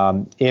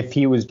 If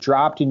he was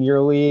dropped in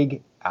your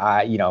league,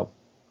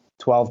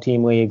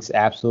 12-team leagues,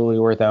 absolutely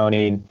worth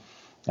owning.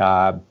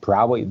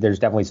 Probably there's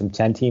definitely some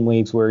 10-team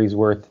leagues where he's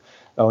worth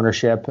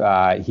ownership.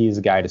 He's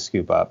a guy to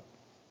scoop up.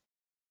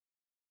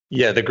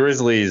 Yeah, the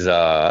Grizzlies,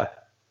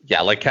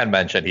 like Ken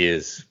mentioned, he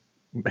is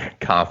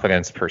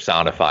confidence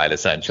personified,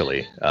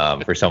 essentially,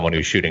 for someone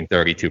who's shooting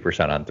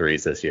 32% on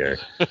threes this year.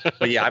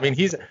 But yeah,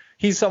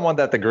 he's someone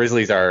that the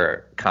Grizzlies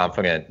are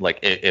confident, like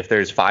if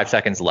there's 5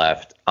 seconds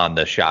left on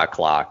the shot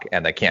clock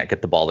and they can't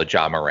get the ball to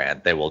Ja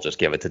Morant, they will just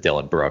give it to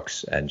Dillon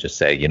Brooks and just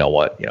say, you know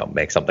what,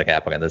 make something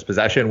happen in this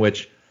possession,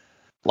 which,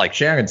 like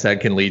Sharon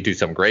said, can lead to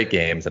some great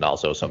games and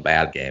also some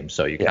bad games.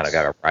 So you kind of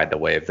got to ride the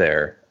wave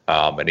there.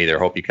 And either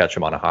hope you catch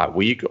him on a hot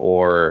week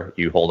or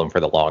you hold him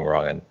for the long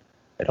run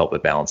and hope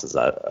it balances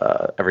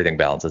out. Everything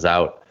balances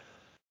out.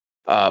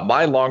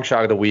 My long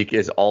shot of the week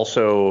is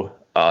also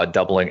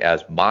doubling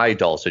as my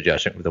dull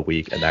suggestion of the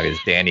week, and that is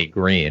Danny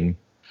Green,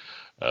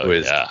 who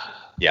is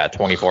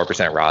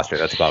 24% roster.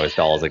 That's about as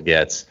dull as it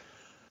gets.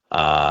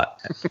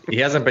 He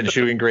hasn't been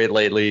shooting great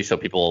lately, so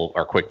people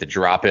are quick to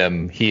drop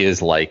him. He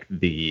is like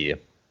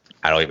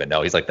I don't even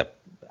know. He's like the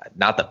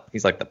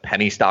he's like the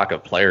penny stock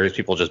of players.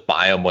 People just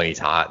buy him when he's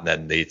hot, and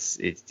then he's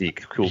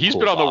cool. He's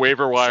been on the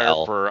waiver wire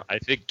for I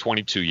think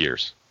 22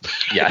 years.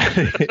 Yeah.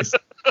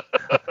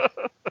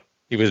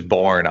 He was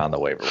born on the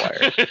waiver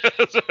wire.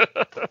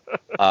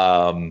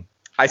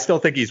 I still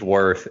think he's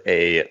worth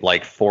a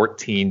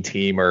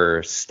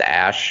 14-teamer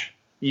stash.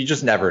 You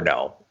just never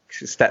know.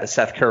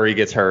 Seth Curry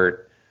gets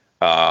hurt.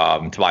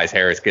 Tobias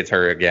Harris gets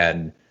hurt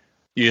again.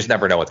 You just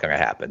never know what's going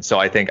to happen. So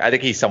I think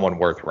he's someone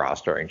worth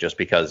rostering just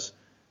because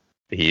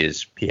he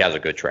has a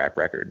good track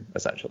record,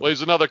 essentially. Well,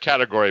 he's another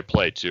category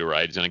play too,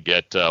 right? He's going to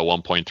get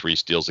 1.3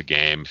 steals a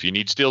game. If you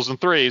need steals and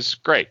threes,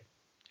 great.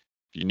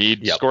 If you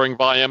need scoring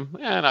volume,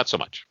 not so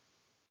much.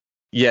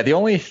 Yeah, the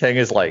only thing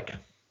is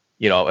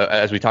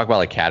as we talk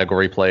about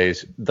category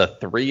plays, the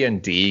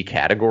 3-and-D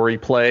category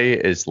play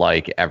is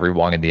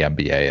everyone in the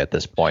NBA at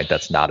this point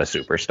that's not a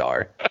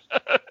superstar.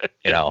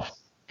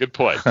 Good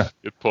point.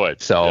 Good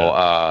point.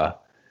 So,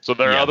 so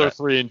there are other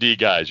 3-and-D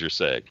guys, you're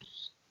saying?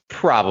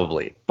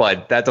 Probably,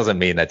 but that doesn't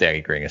mean that Danny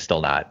Green is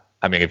still not.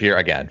 I mean, if you're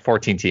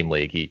 14-team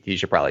league, he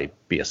should probably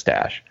be a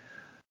stash.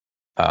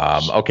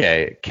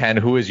 Okay, Ken,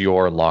 who is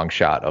your long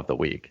shot of the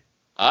week?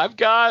 I've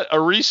got a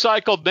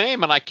recycled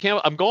name, and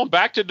I'm going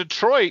back to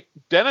Detroit.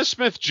 Dennis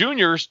Smith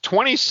Jr.'s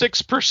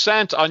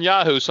 26% on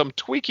Yahoo, so I'm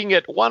tweaking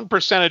it 1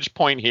 percentage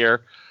point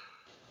here.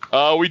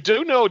 We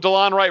do know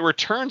DeLon Wright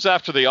returns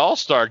after the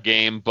All-Star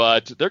game,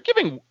 but they're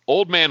giving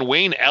old man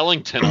Wayne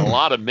Ellington a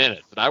lot of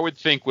minutes. And I would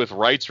think with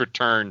Wright's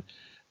return,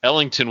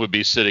 Ellington would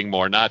be sitting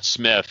more, not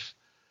Smith.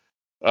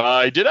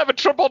 He did have a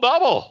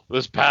triple-double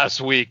this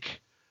past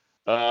week,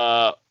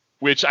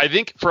 which I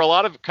think for a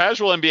lot of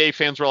casual NBA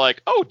fans were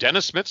like, oh,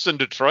 Dennis Smith's in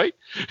Detroit?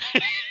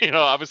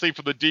 Obviously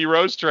for the D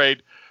Rose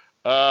trade.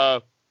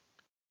 But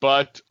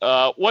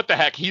what the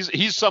heck?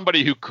 He's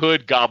somebody who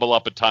could gobble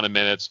up a ton of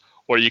minutes,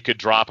 or you could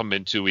drop him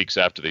in 2 weeks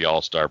after the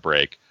All-Star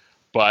break.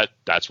 But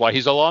that's why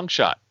he's a long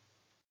shot.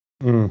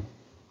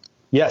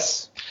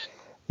 Yes.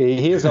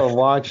 He is a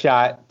long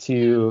shot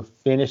to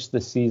finish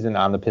the season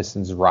on the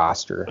Pistons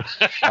roster.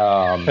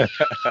 And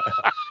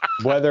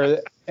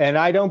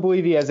I don't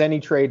believe he has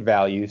any trade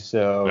value.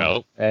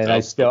 So, I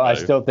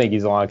still think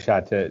he's a long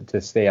shot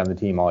to stay on the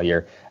team all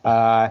year.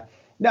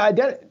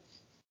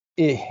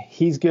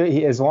 He's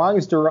good. As long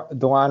as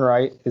DeLon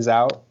Wright is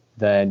out,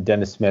 then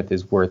Dennis Smith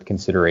is worth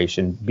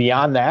consideration.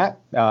 Beyond that,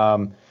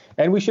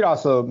 and we should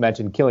also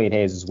mention Killian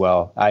Hayes as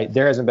well.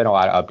 There hasn't been a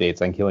lot of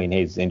updates on Killian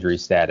Hayes' injury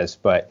status,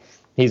 but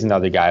he's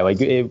another guy.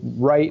 If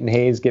Wright and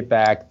Hayes get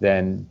back,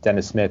 then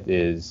Dennis Smith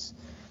is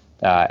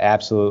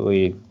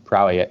absolutely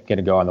probably going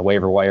to go on the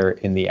waiver wire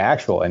in the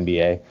actual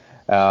NBA.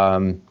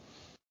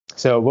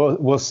 So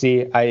we'll see.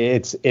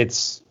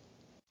 It's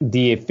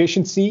the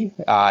efficiency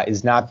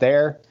is not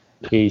there.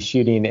 He's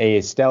shooting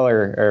a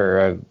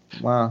stellar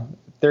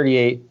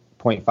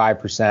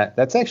 38.5%.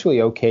 That's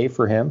actually okay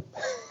for him.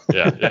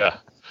 Yeah.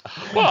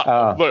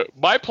 Well, look,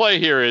 my play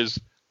here is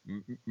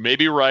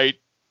maybe Wright,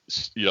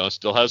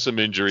 still has some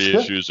injury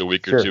issues a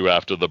week or two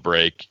after the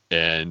break,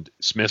 and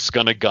Smith's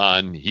gonna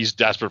gun. He's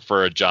desperate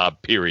for a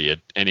job,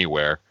 period,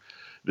 anywhere.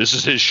 This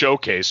is his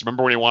showcase.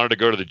 Remember when he wanted to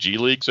go to the G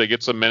League so he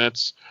gets some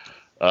minutes?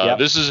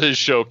 This is his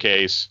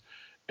showcase,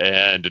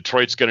 and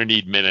Detroit's gonna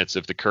need minutes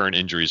if the current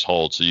injuries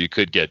hold, so you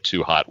could get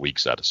 2 hot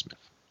weeks out of Smith.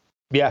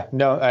 Yeah,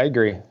 no, I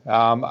agree.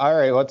 All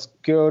right, let's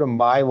go to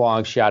my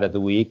long shot of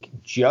the week.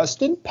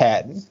 Justin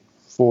Patton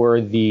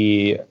for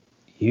the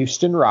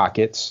Houston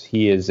Rockets.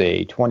 He is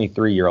a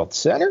 23-year-old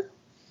center.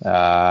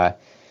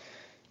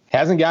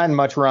 Hasn't gotten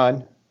much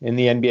run in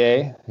the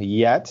NBA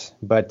yet,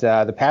 but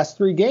the past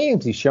 3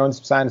 games, he's shown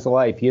some signs of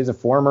life. He is a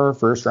former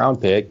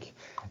first-round pick,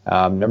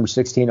 number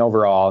 16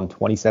 overall in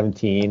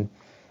 2017.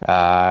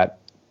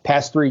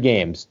 Past 3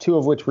 games, 2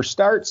 of which were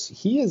starts.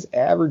 He is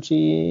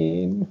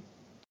averaging...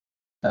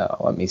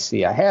 let me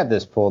see. I had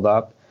this pulled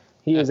up.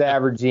 He was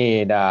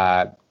averaging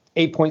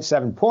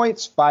 8.7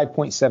 points,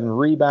 5.7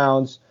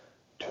 rebounds,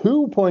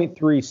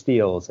 2.3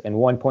 steals, and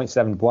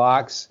 1.7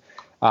 blocks.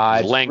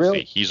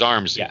 Lengthy. He's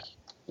armsy. Yeah.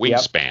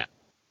 Wingspan.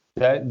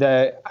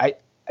 Yep. I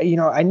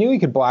knew he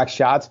could block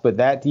shots, but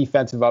that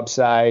defensive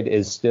upside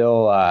is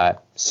still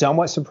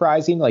somewhat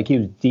surprising. He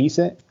was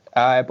decent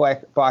at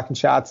blocking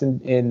shots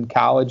in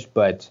college,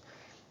 but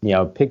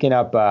picking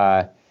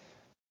up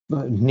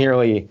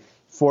nearly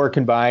 4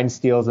 combined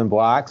steals and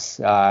blocks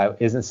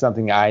isn't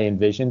something I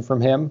envisioned from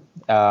him.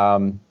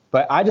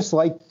 But I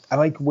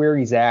like where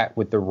he's at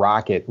with the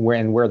Rocket,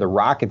 where the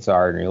Rockets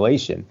are in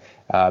relation.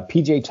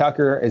 PJ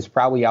Tucker is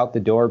probably out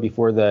the door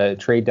before the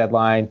trade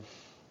deadline.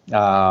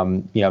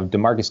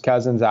 DeMarcus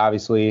Cousins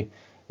obviously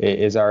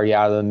is already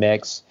out of the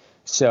mix.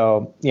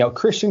 So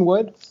Christian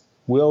Wood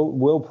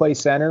will play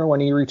center when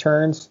he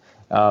returns.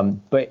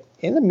 But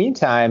in the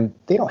meantime,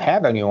 they don't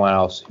have anyone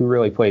else who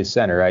really plays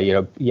center.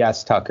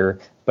 Yes, Tucker,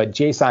 but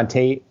Jason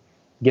Tate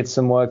gets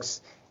some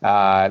looks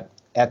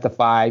at the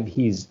 5.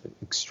 He's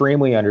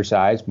extremely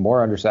undersized,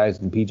 more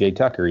undersized than PJ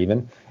Tucker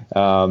even.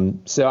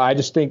 So I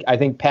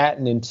think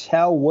Patton,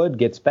 until Wood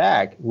gets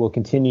back, will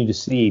continue to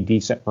see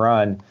decent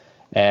run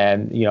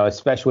And,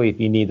 especially if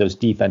you need those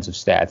defensive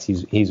stats,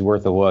 he's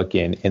worth a look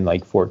in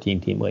like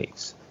 14-team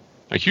leagues.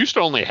 Now,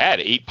 Houston only had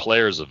 8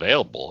 players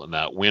available in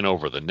that win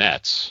over the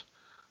Nets,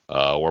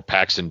 where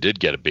Paxson did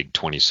get a big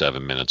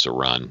 27 minutes a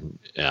run.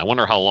 And I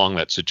wonder how long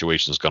that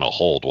situation is going to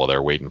hold while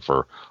they're waiting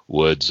for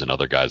Woods and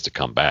other guys to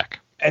come back.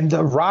 And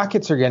the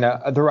Rockets,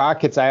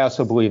 I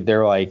also believe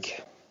they're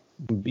like,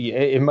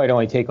 it might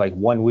only take like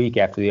 1 week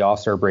after the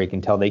All-Star break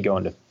until they go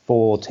into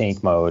full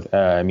tank mode.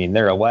 They're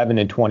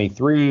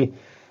 11-23.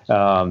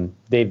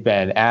 They've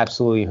been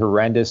absolutely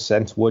horrendous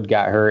since Wood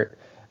got hurt.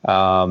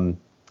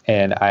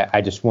 And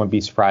I just wouldn't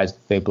be surprised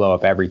if they blow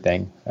up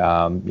everything.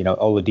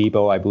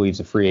 Oladipo, I believe, is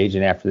a free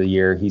agent after the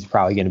year. He's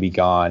probably going to be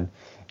gone.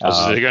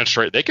 So they're going to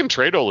trade. They can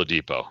trade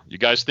Oladipo. You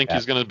guys think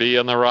he's going to be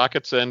on the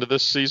Rockets at the end of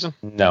this season?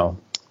 No,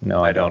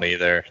 I don't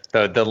either.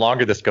 The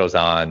longer this goes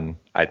on,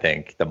 I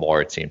think the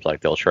more it seems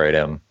like they'll trade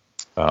him.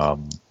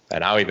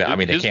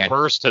 His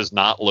burst has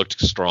not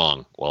looked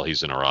strong while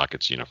he's in a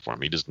Rockets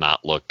uniform. He does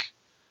not look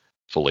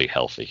fully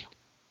healthy.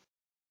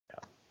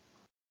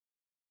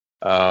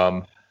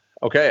 Yeah.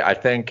 Okay, I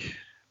think.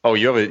 Oh,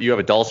 you have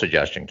a dull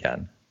suggestion,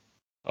 Ken.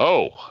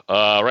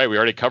 Right. We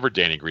already covered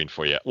Danny Green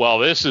for you. Well,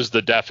 this is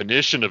the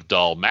definition of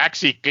dull.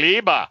 Maxi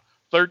Kleber,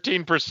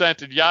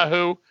 13% at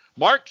Yahoo.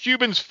 Mark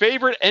Cuban's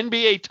favorite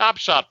NBA Top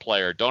Shot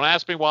player. Don't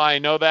ask me why I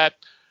know that.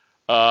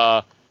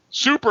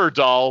 Super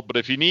dull, but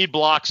if you need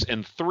blocks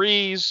and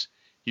threes,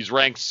 he's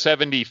ranked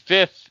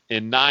 75th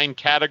in 9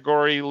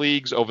 category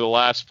leagues over the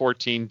last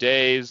 14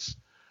 days.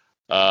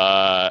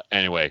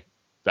 Anyway.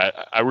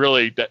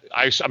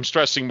 I'm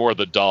stressing more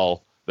the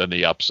dull than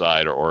the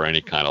upside or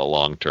any kind of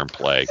long-term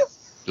play.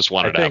 Just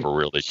wanted to have a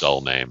really dull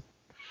name.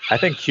 I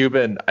think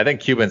Cuban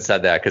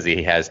said that because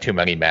he has too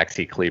many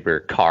Maxi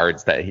Kleber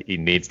cards that he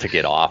needs to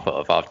get off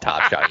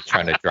Top Shot. He's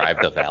trying to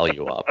drive the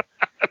value up.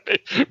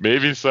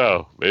 Maybe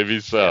so.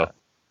 Yeah.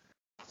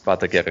 About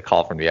to get a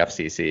call from the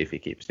FCC if he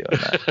keeps doing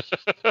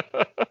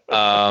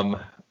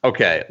that.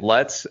 Okay,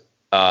 let's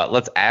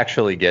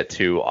actually get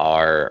to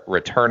our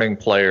returning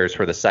players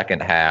for the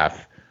second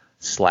half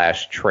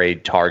 /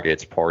 trade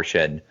targets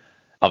portion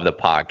of the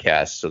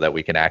podcast so that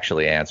we can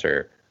actually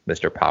answer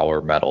Mr.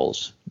 Power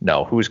Metals.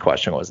 No, whose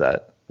question was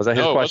that? Was that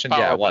his question?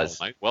 Yeah, it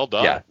was. Well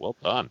done. Yeah. Well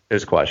done.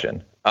 His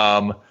question.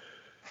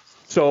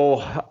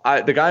 So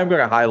the guy I'm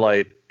going to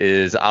highlight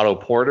is Otto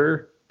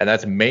Porter, and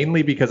that's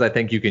mainly because I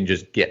think you can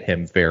just get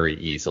him very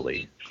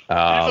easily. He's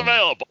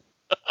available.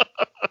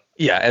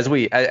 Yeah, as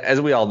we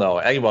all know,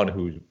 anyone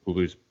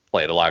who's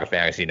played a lot of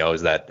fantasy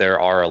knows that there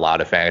are a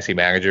lot of fantasy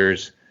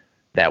managers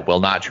that will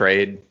not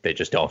trade. They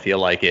just don't feel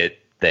like it.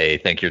 They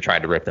think you're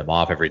trying to rip them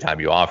off every time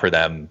you offer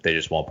them. They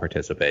just won't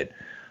participate.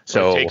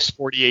 So it takes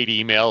 48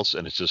 emails,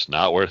 and it's just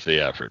not worth the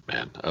effort,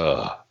 man.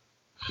 Ugh.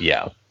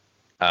 Yeah.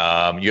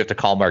 You have to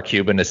call Mark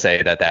Cuban to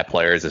say that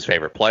player is his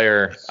favorite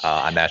player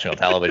on national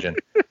television.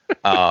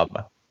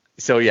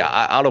 So yeah,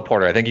 Otto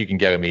Porter, I think you can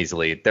get him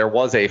easily. There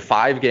was a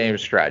 5-game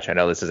stretch. I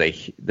know this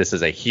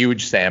is a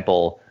huge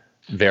sample,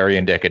 very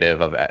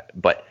indicative of it,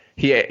 but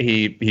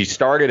he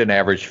started and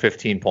averaged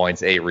 15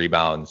 points, 8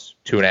 rebounds,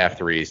 2.5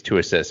 threes, 2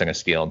 assists, and a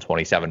steal in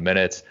 27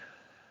 minutes.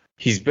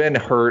 He's been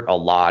hurt a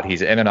lot.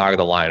 He's in and out of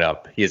the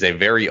lineup. He is a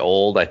very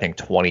old, I think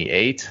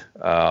 28.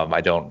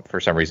 I don't, for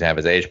some reason, have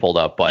his age pulled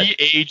up, but he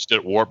aged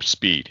at warp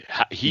speed.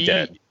 He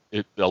did.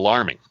 It's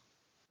alarming.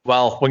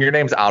 Well, when your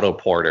name's Otto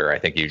Porter, I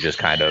think you just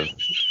kind of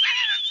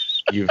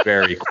you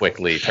very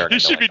quickly turn. You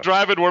should be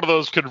driving one of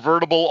those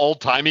convertible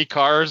old-timey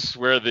cars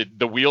where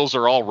the wheels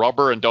are all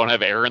rubber and don't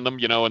have air in them,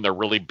 and they're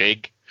really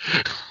big.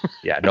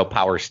 Yeah, no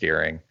power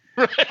steering.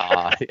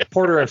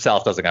 Porter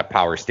himself doesn't have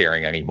power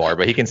steering anymore,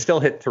 but he can still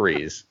hit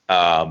threes.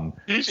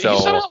 He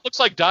somehow looks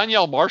like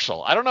Donyell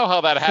Marshall. I don't know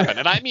how that happened.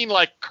 And I mean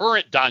like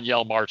current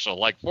Donyell Marshall,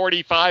 like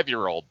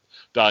 45-year-old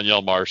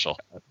Donyell Marshall.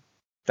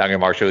 Donyell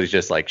Marshall is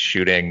just like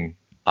shooting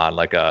on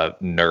like a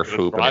Nerf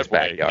hoop in his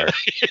backyard.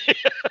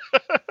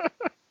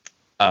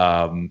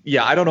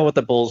 Yeah, I don't know what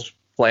the Bulls'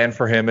 plan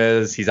for him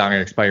is. He's on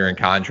an expiring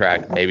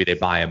contract. Maybe they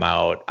buy him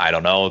out. I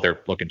don't know. They're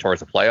looking towards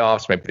the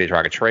playoffs. Maybe they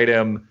try to trade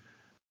him.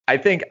 I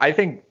think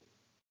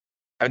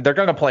they're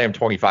going to play him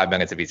 25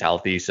 minutes if he's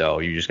healthy. So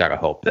you just got to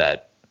hope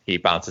that he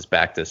bounces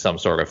back to some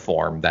sort of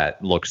form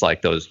that looks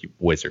like those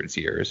Wizards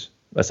years,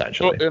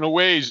 essentially. Well, in a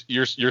ways,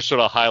 you're sort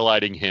of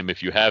highlighting him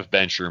if you have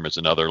Benchroom as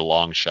another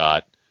long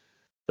shot.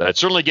 That's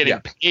certainly getting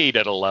paid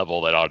at a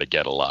level that ought to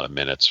get a lot of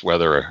minutes,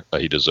 whether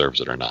he deserves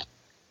it or not.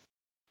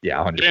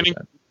 Yeah, 100%.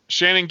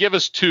 Shannon, give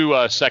us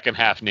 2 second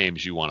half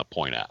names you want to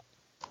point out.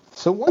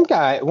 So one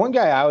guy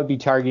I would be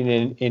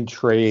targeting in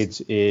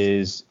trades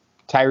is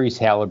Tyrese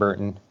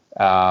Halliburton.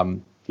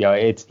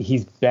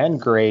 He's been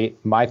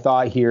great. My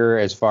thought here,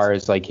 as far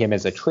as like him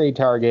as a trade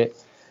target,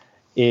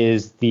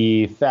 is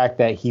the fact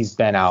that he's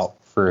been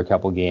out for a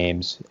couple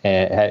games,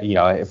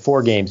 and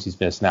 4 games he's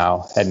missed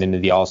now, heading into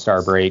the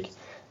All-Star break,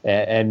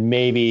 and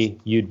maybe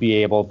you'd be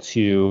able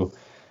to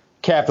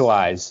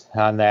capitalize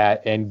on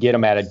that and get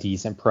him at a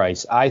decent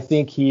price. I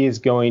think he is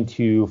going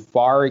to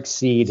far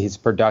exceed his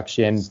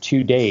production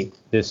to date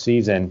this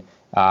season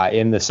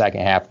in the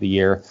second half of the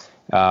year.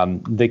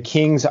 The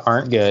Kings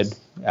aren't good.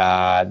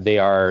 They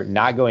are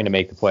not going to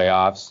make the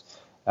playoffs.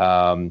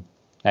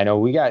 I know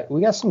we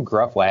got some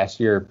gruff last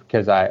year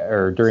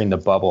during the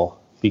bubble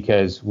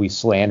because we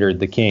slandered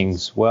the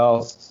Kings.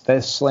 Well,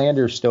 that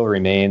slander still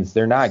remains.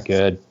 They're not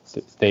good.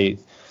 They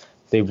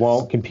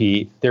won't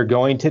compete. They're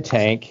going to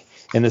tank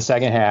in the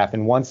second half,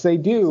 and once they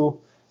do,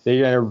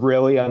 they're going to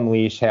really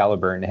unleash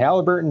Halliburton.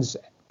 Halliburton's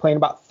playing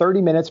about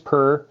 30 minutes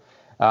per,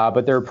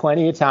 but there were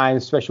plenty of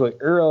times, especially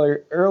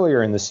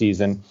earlier in the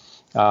season,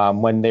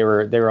 when they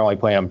were only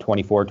playing him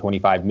 24,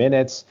 25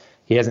 minutes.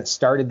 He hasn't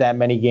started that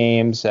many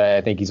games.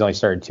 I think he's only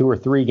started 2 or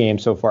 3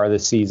 games so far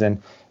this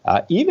season.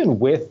 Even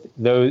with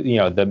those,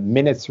 the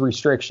minutes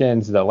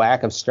restrictions, the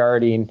lack of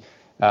starting,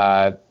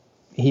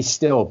 he's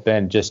still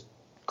been just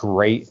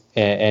great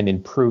and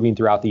improving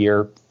throughout the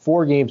year.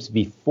 4 games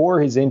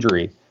before his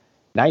injury,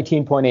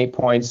 19.8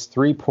 points,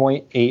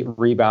 3.8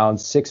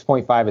 rebounds,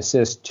 6.5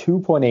 assists,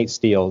 2.8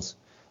 steals,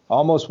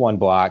 almost 1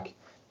 block,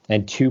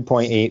 and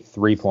 2.8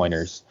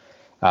 3-pointers.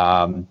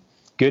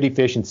 Good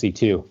efficiency,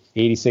 too.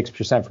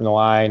 86% from the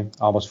line,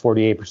 almost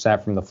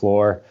 48% from the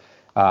floor.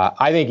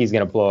 I think he's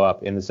going to blow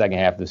up in the second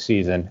half of the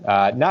season.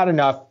 Not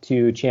enough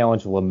to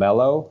challenge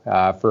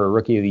LaMelo for a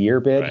Rookie of the Year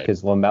bid,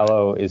 because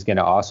LaMelo is going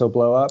to also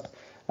blow up,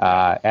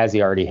 as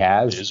he already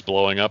has. He is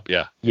blowing up,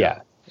 yeah.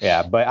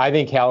 Yeah, but I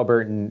think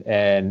Halliburton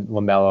and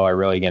LaMelo are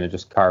really going to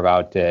just carve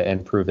out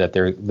and prove that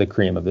they're the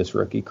cream of this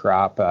rookie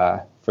crop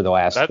for the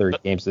last 30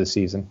 games of the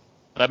season.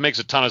 That makes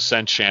a ton of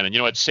sense, Shannon. You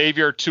know what? Save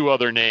your 2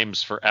 other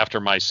names for after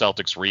my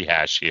Celtics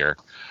rehash here.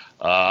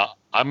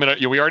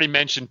 We already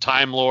mentioned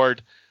Time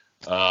Lord.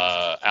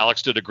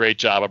 Alex did a great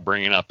job of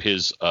bringing up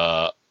his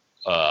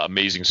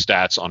amazing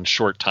stats on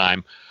short time.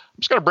 I'm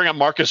just going to bring up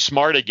Marcus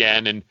Smart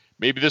again, and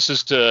maybe this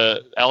is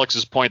to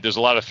Alex's point. There's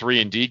a lot of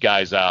 3-and-D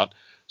guys out.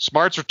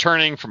 Smart's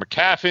returning from a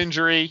calf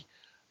injury.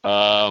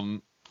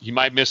 He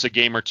might miss a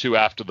game or 2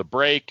 after the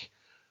break.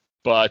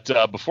 But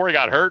before he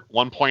got hurt,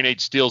 1.8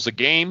 steals a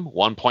game,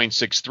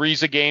 1.6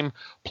 threes a game,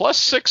 plus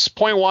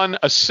 6.1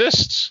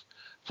 assists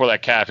for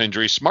that calf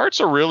injury. Smart's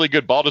a really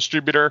good ball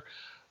distributor.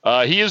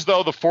 He is,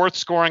 though, the 4th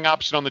scoring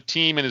option on the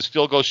team, and his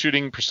field goal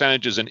shooting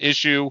percentage is an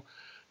issue.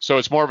 So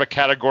it's more of a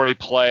category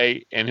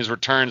play, and his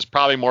return is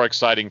probably more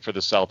exciting for the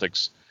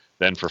Celtics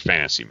than for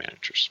fantasy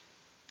managers.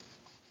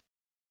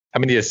 I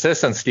mean, the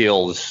assists and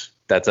steals,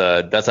 that's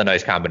a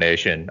nice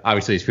combination.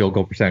 Obviously, his field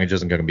goal percentage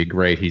isn't going to be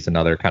great. He's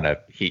another kind of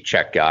heat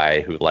check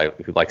guy who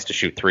likes to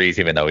shoot threes,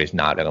 even though he's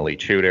not an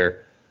elite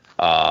shooter.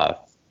 But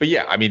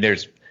yeah, I mean,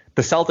 the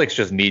Celtics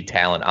just need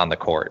talent on the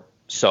court.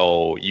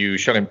 So you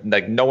shouldn't,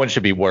 no one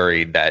should be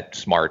worried that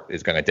Smart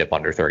is going to dip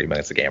under 30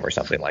 minutes a game or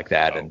something like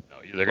that.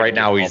 Right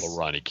now he's all the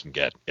run he can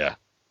get. Yeah.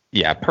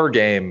 Yeah. Per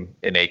game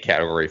in a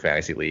category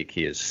fantasy league,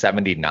 he is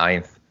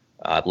 79th.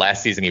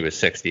 Last season he was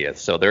 60th.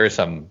 So there is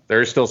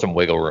still some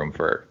wiggle room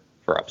for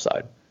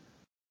upside.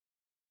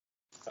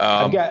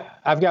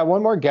 I've got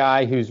one more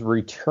guy who's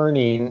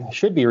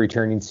should be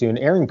returning soon.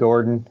 Aaron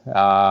Gordon.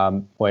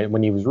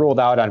 When he was ruled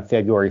out on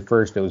February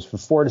 1st, it was for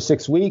 4 to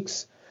 6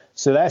 weeks.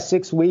 So that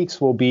 6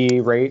 weeks will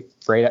be right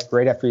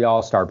after the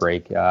All-Star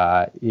break.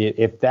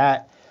 If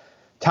that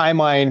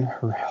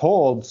timeline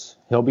holds,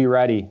 he'll be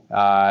ready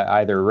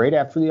either right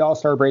after the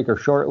All-Star break or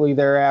shortly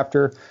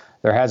thereafter.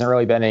 There hasn't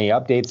really been any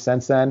updates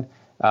since then.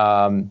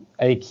 I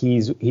think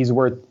he's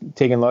worth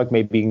taking a look.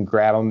 Maybe you can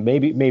grab him.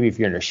 Maybe if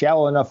you're in a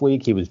shallow enough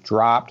league, he was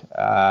dropped.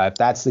 If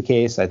that's the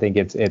case, I think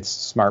it's a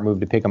smart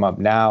move to pick him up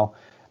now.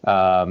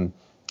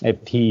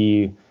 If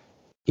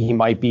he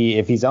might be,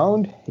 if he's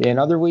owned in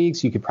other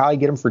leagues, you could probably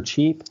get him for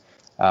cheap.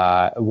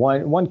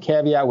 One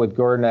caveat with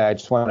Gordon I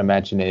just want to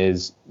mention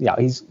is,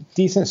 he's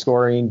decent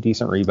scoring,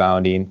 decent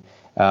rebounding,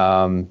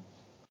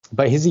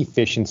 but his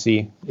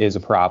efficiency is a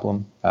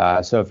problem.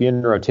 So if you're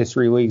in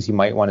rotisserie leagues, you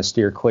might want to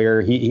steer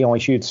clear. He only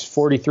shoots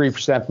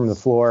 43% from the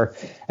floor,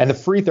 and the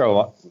free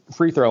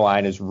throw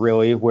line is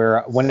really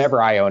where,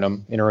 whenever I own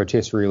him in a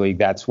rotisserie league,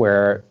 that's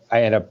where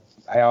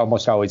I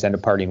almost always end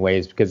up parting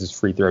ways because his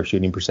free throw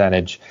shooting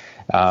percentage.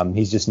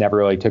 He's just never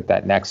really took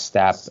that next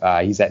step.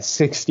 He's at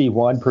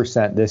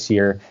 61% this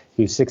year.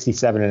 He was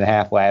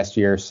 67.5 last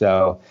year.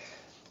 So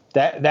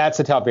that's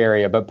a tough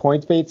area. But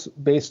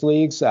points-based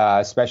leagues,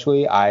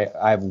 especially,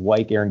 I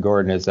like Aaron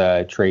Gordon as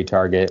a trade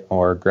target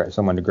or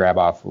someone to grab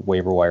off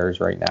waiver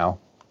wires right now.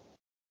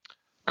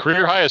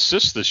 Career high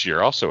assists this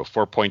year, also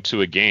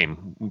 4.2 a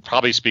game.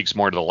 Probably speaks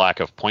more to the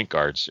lack of point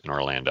guards in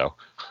Orlando.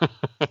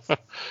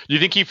 You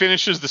think he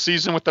finishes the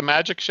season with the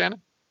Magic,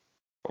 Shannon?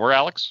 Or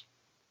Alex?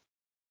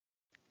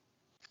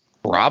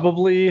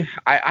 Probably.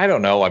 I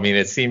don't know. I mean,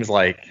 it seems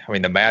like,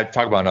 the Magic,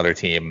 talk about another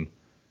team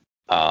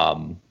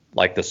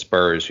like the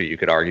Spurs, who you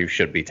could argue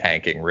should be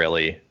tanking,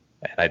 really.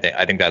 And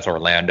I think that's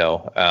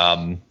Orlando.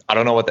 I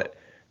don't know what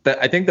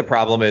I think the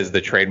problem is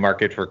the trade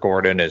market for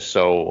Gordon is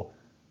so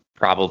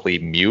probably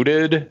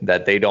muted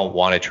that they don't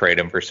want to trade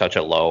him for such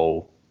a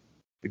low.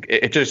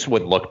 It just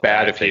would look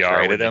bad if they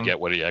traded him. Get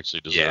what he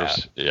actually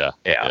deserves. Yeah,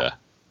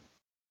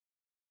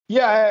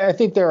 I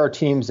think there are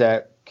teams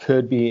that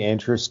could be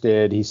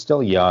interested. He's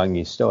still young.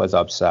 He still has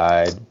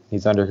upside.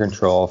 He's under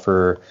control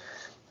for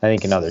I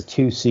think another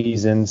 2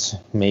 seasons,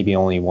 maybe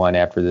only 1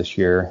 after this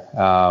year.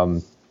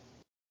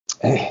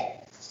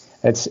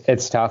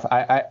 It's tough.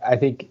 I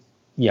think,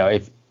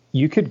 if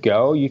you could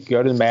go to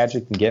the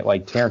Magic and get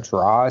like Terrence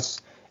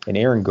Ross and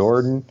Aaron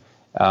Gordon.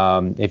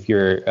 If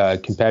you're a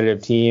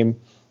competitive team,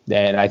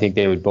 then I think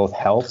they would both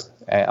help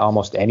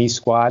almost any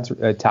squad's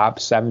top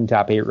 7,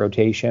 top 8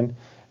 rotation.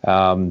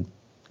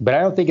 But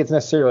I don't think it's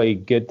necessarily a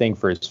good thing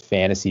for his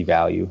fantasy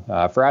value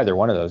for either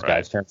one of those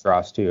guys, Terrence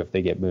Ross too, if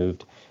they get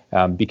moved,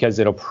 because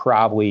it'll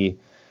probably.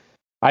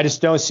 I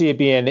just don't see it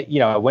being.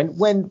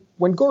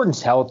 When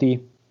Gordon's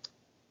healthy,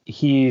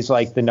 he's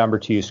like the number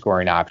 2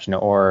 scoring option,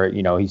 or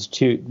he's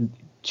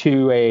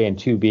 2A and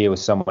 2B with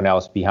someone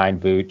else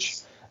behind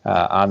Vooch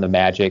on the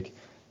Magic.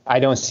 I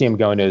don't see him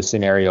going to a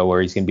scenario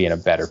where he's going to be in a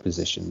better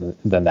position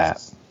than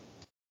that.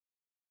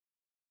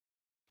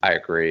 I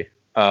agree.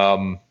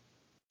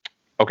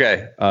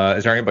 Okay.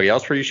 Is there anybody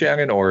else for you,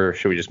 Shannon, or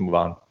should we just move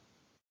on?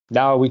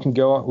 No, we can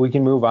go. We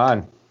can move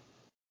on.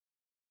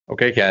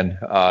 Okay, Ken.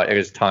 It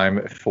is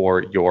time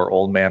for your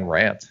old man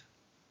rant.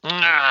 You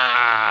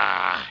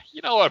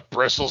know what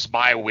bristles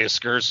my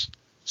whiskers?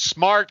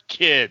 Smart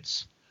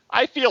kids.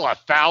 I feel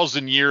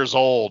 1,000 years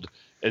old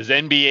as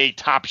NBA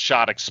Top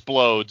Shot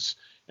explodes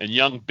and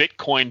young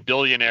Bitcoin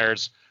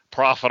billionaires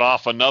profit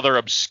off another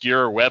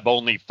obscure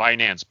web-only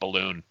finance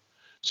balloon.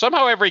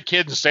 Somehow every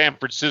kid in San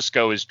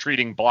Francisco is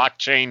treating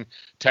blockchain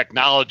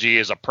technology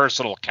as a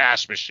personal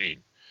cash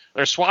machine.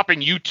 They're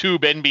swapping YouTube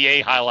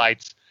NBA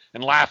highlights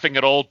and laughing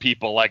at old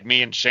people like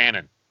me and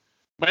Shannon.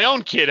 My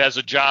own kid has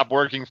a job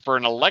working for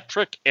an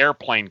electric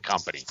airplane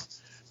company.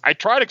 I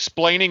tried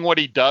explaining what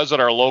he does at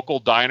our local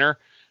diner,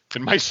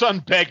 and my son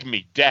begged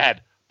me,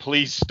 "Dad,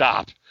 please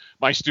stop."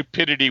 My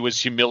stupidity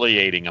was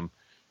humiliating him.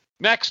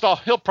 Next,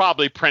 he'll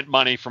probably print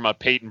money from a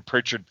Peyton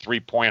Pritchard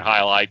 3-point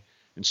highlight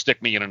and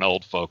stick me in an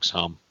old folks'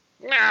 home.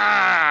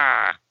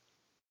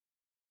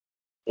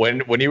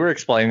 When you were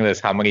explaining this,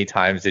 how many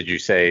times did you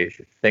say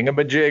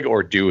thingamajig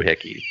or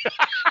doohickey?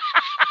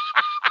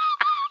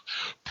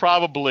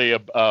 Probably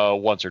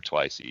once or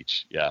twice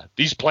each. Yeah,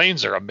 these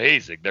planes are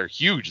amazing. They're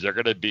huge. They're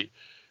going to be,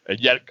 and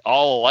yet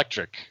all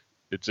electric.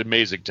 It's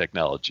amazing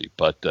technology.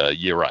 But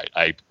you're right.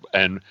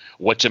 And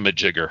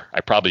whatchamajigger.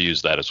 I probably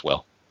use that as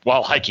well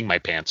while hiking my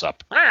pants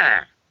up.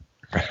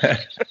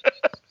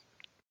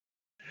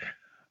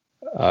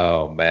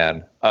 Oh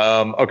man.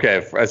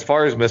 Okay. As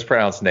far as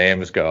mispronounced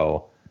names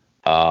go,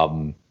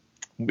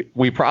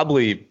 we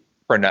probably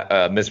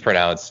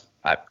mispronounced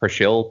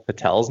Prashil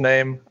Patel's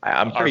name.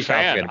 I'm pretty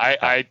confident.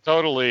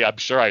 I'm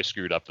sure I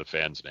screwed up the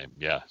fan's name.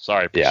 Yeah.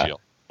 Sorry, Prashil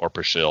or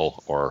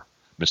Prashil or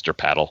Mr.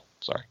 Patel.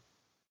 Sorry.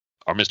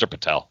 Or Mr.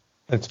 Patel.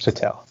 It's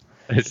Patel.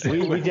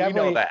 We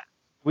know that.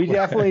 We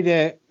definitely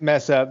didn't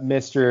mess up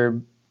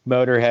Mr.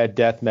 Motorhead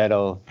Death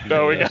Metal.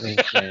 No, we got.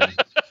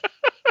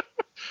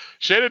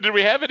 Shannon, did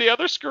we have any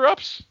other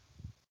screw-ups?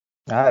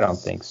 I don't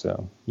think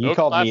so. You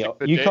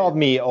called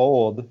me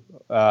old.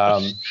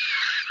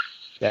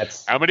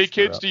 That's how many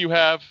kids do you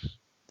have?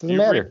 Doesn't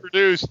matter.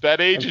 Reproduced.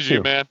 That ages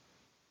you, man.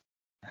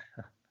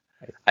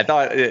 I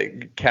thought,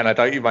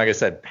 Ken, you might have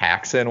said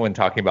Paxson when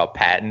talking about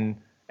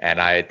Patton, and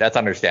that's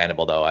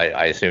understandable though.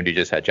 I assumed you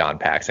just had John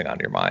Paxson on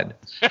your mind.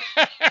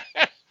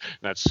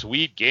 That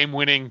sweet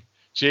game-winning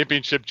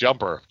championship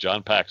jumper,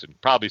 John Paxson.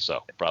 Probably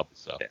so.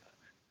 Yeah.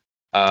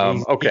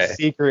 Okay. He's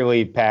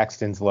secretly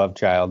Paxton's love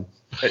child.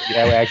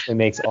 That actually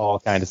makes all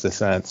kinds of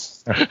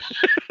sense.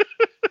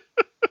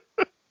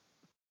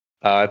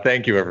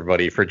 Thank you,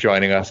 everybody, for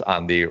joining us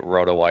on the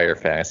RotoWire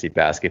Fantasy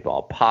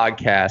Basketball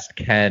Podcast.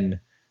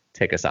 Ken,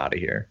 take us out of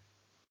here.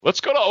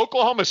 Let's go to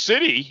Oklahoma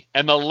City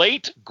and the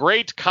late,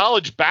 great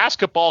college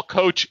basketball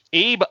coach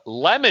Abe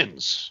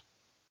Lemons,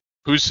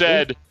 who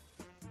said,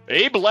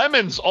 Abe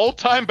Lemons,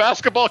 old-time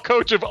basketball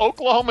coach of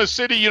Oklahoma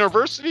City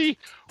University,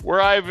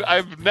 where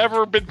I've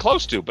never been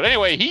close to. But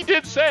anyway, he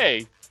did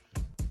say,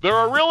 there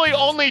are really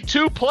only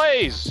 2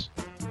 plays,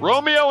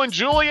 Romeo and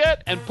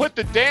Juliet, and put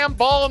the damn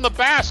ball in the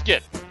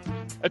basket.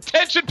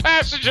 Attention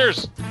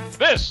passengers,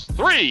 this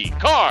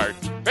 3-card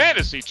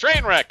fantasy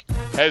train wreck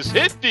has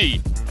hit the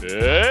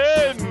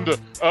end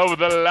of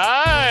the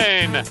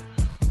line.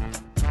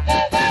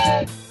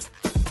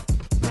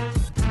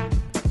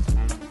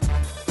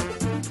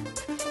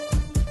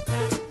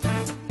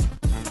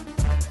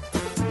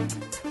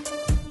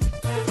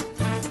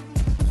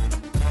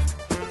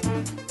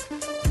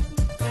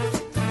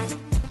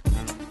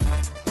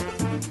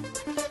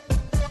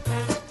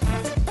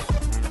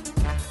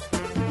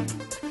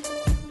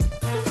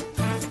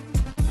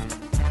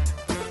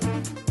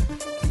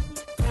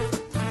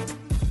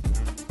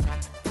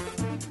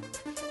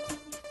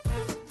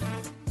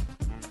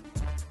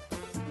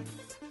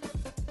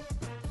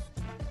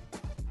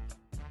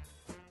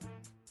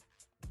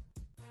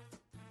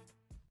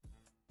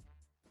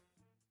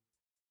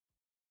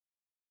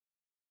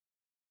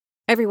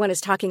 Everyone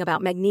is talking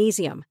about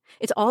magnesium.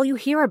 It's all you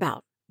hear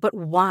about. But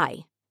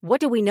why?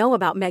 What do we know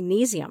about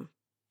magnesium?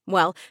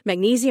 Well,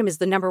 magnesium is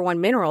the #1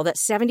 mineral that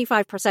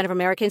 75% of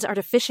Americans are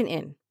deficient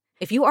in.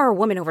 If you are a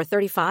woman over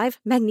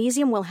 35,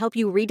 magnesium will help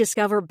you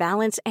rediscover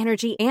balance,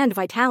 energy, and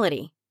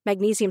vitality.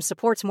 Magnesium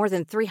supports more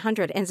than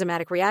 300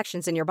 enzymatic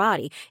reactions in your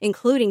body,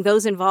 including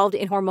those involved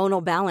in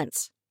hormonal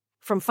balance.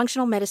 From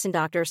functional medicine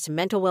doctors to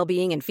mental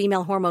well-being and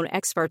female hormone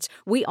experts,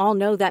 we all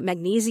know that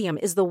magnesium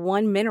is the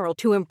one mineral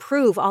to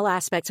improve all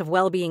aspects of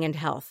well-being and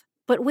health.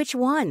 But which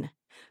one?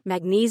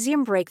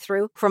 Magnesium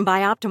Breakthrough from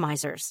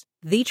Bioptimizers,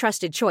 the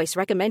trusted choice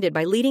recommended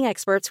by leading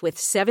experts with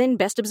 7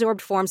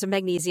 best-absorbed forms of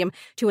magnesium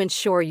to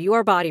ensure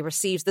your body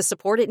receives the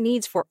support it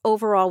needs for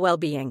overall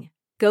well-being.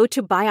 Go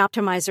to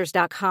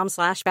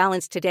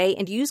bioptimizers.com/balance today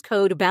and use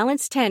code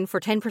BALANCE10 for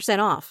 10%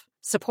 off.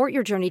 Support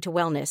your journey to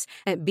wellness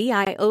at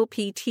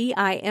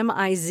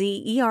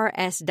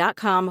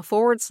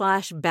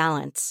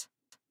bioptimizers.com/balance.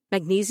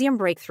 Magnesium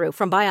Breakthrough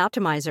from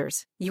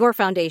Bioptimizers, your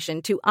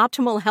foundation to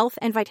optimal health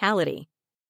and vitality.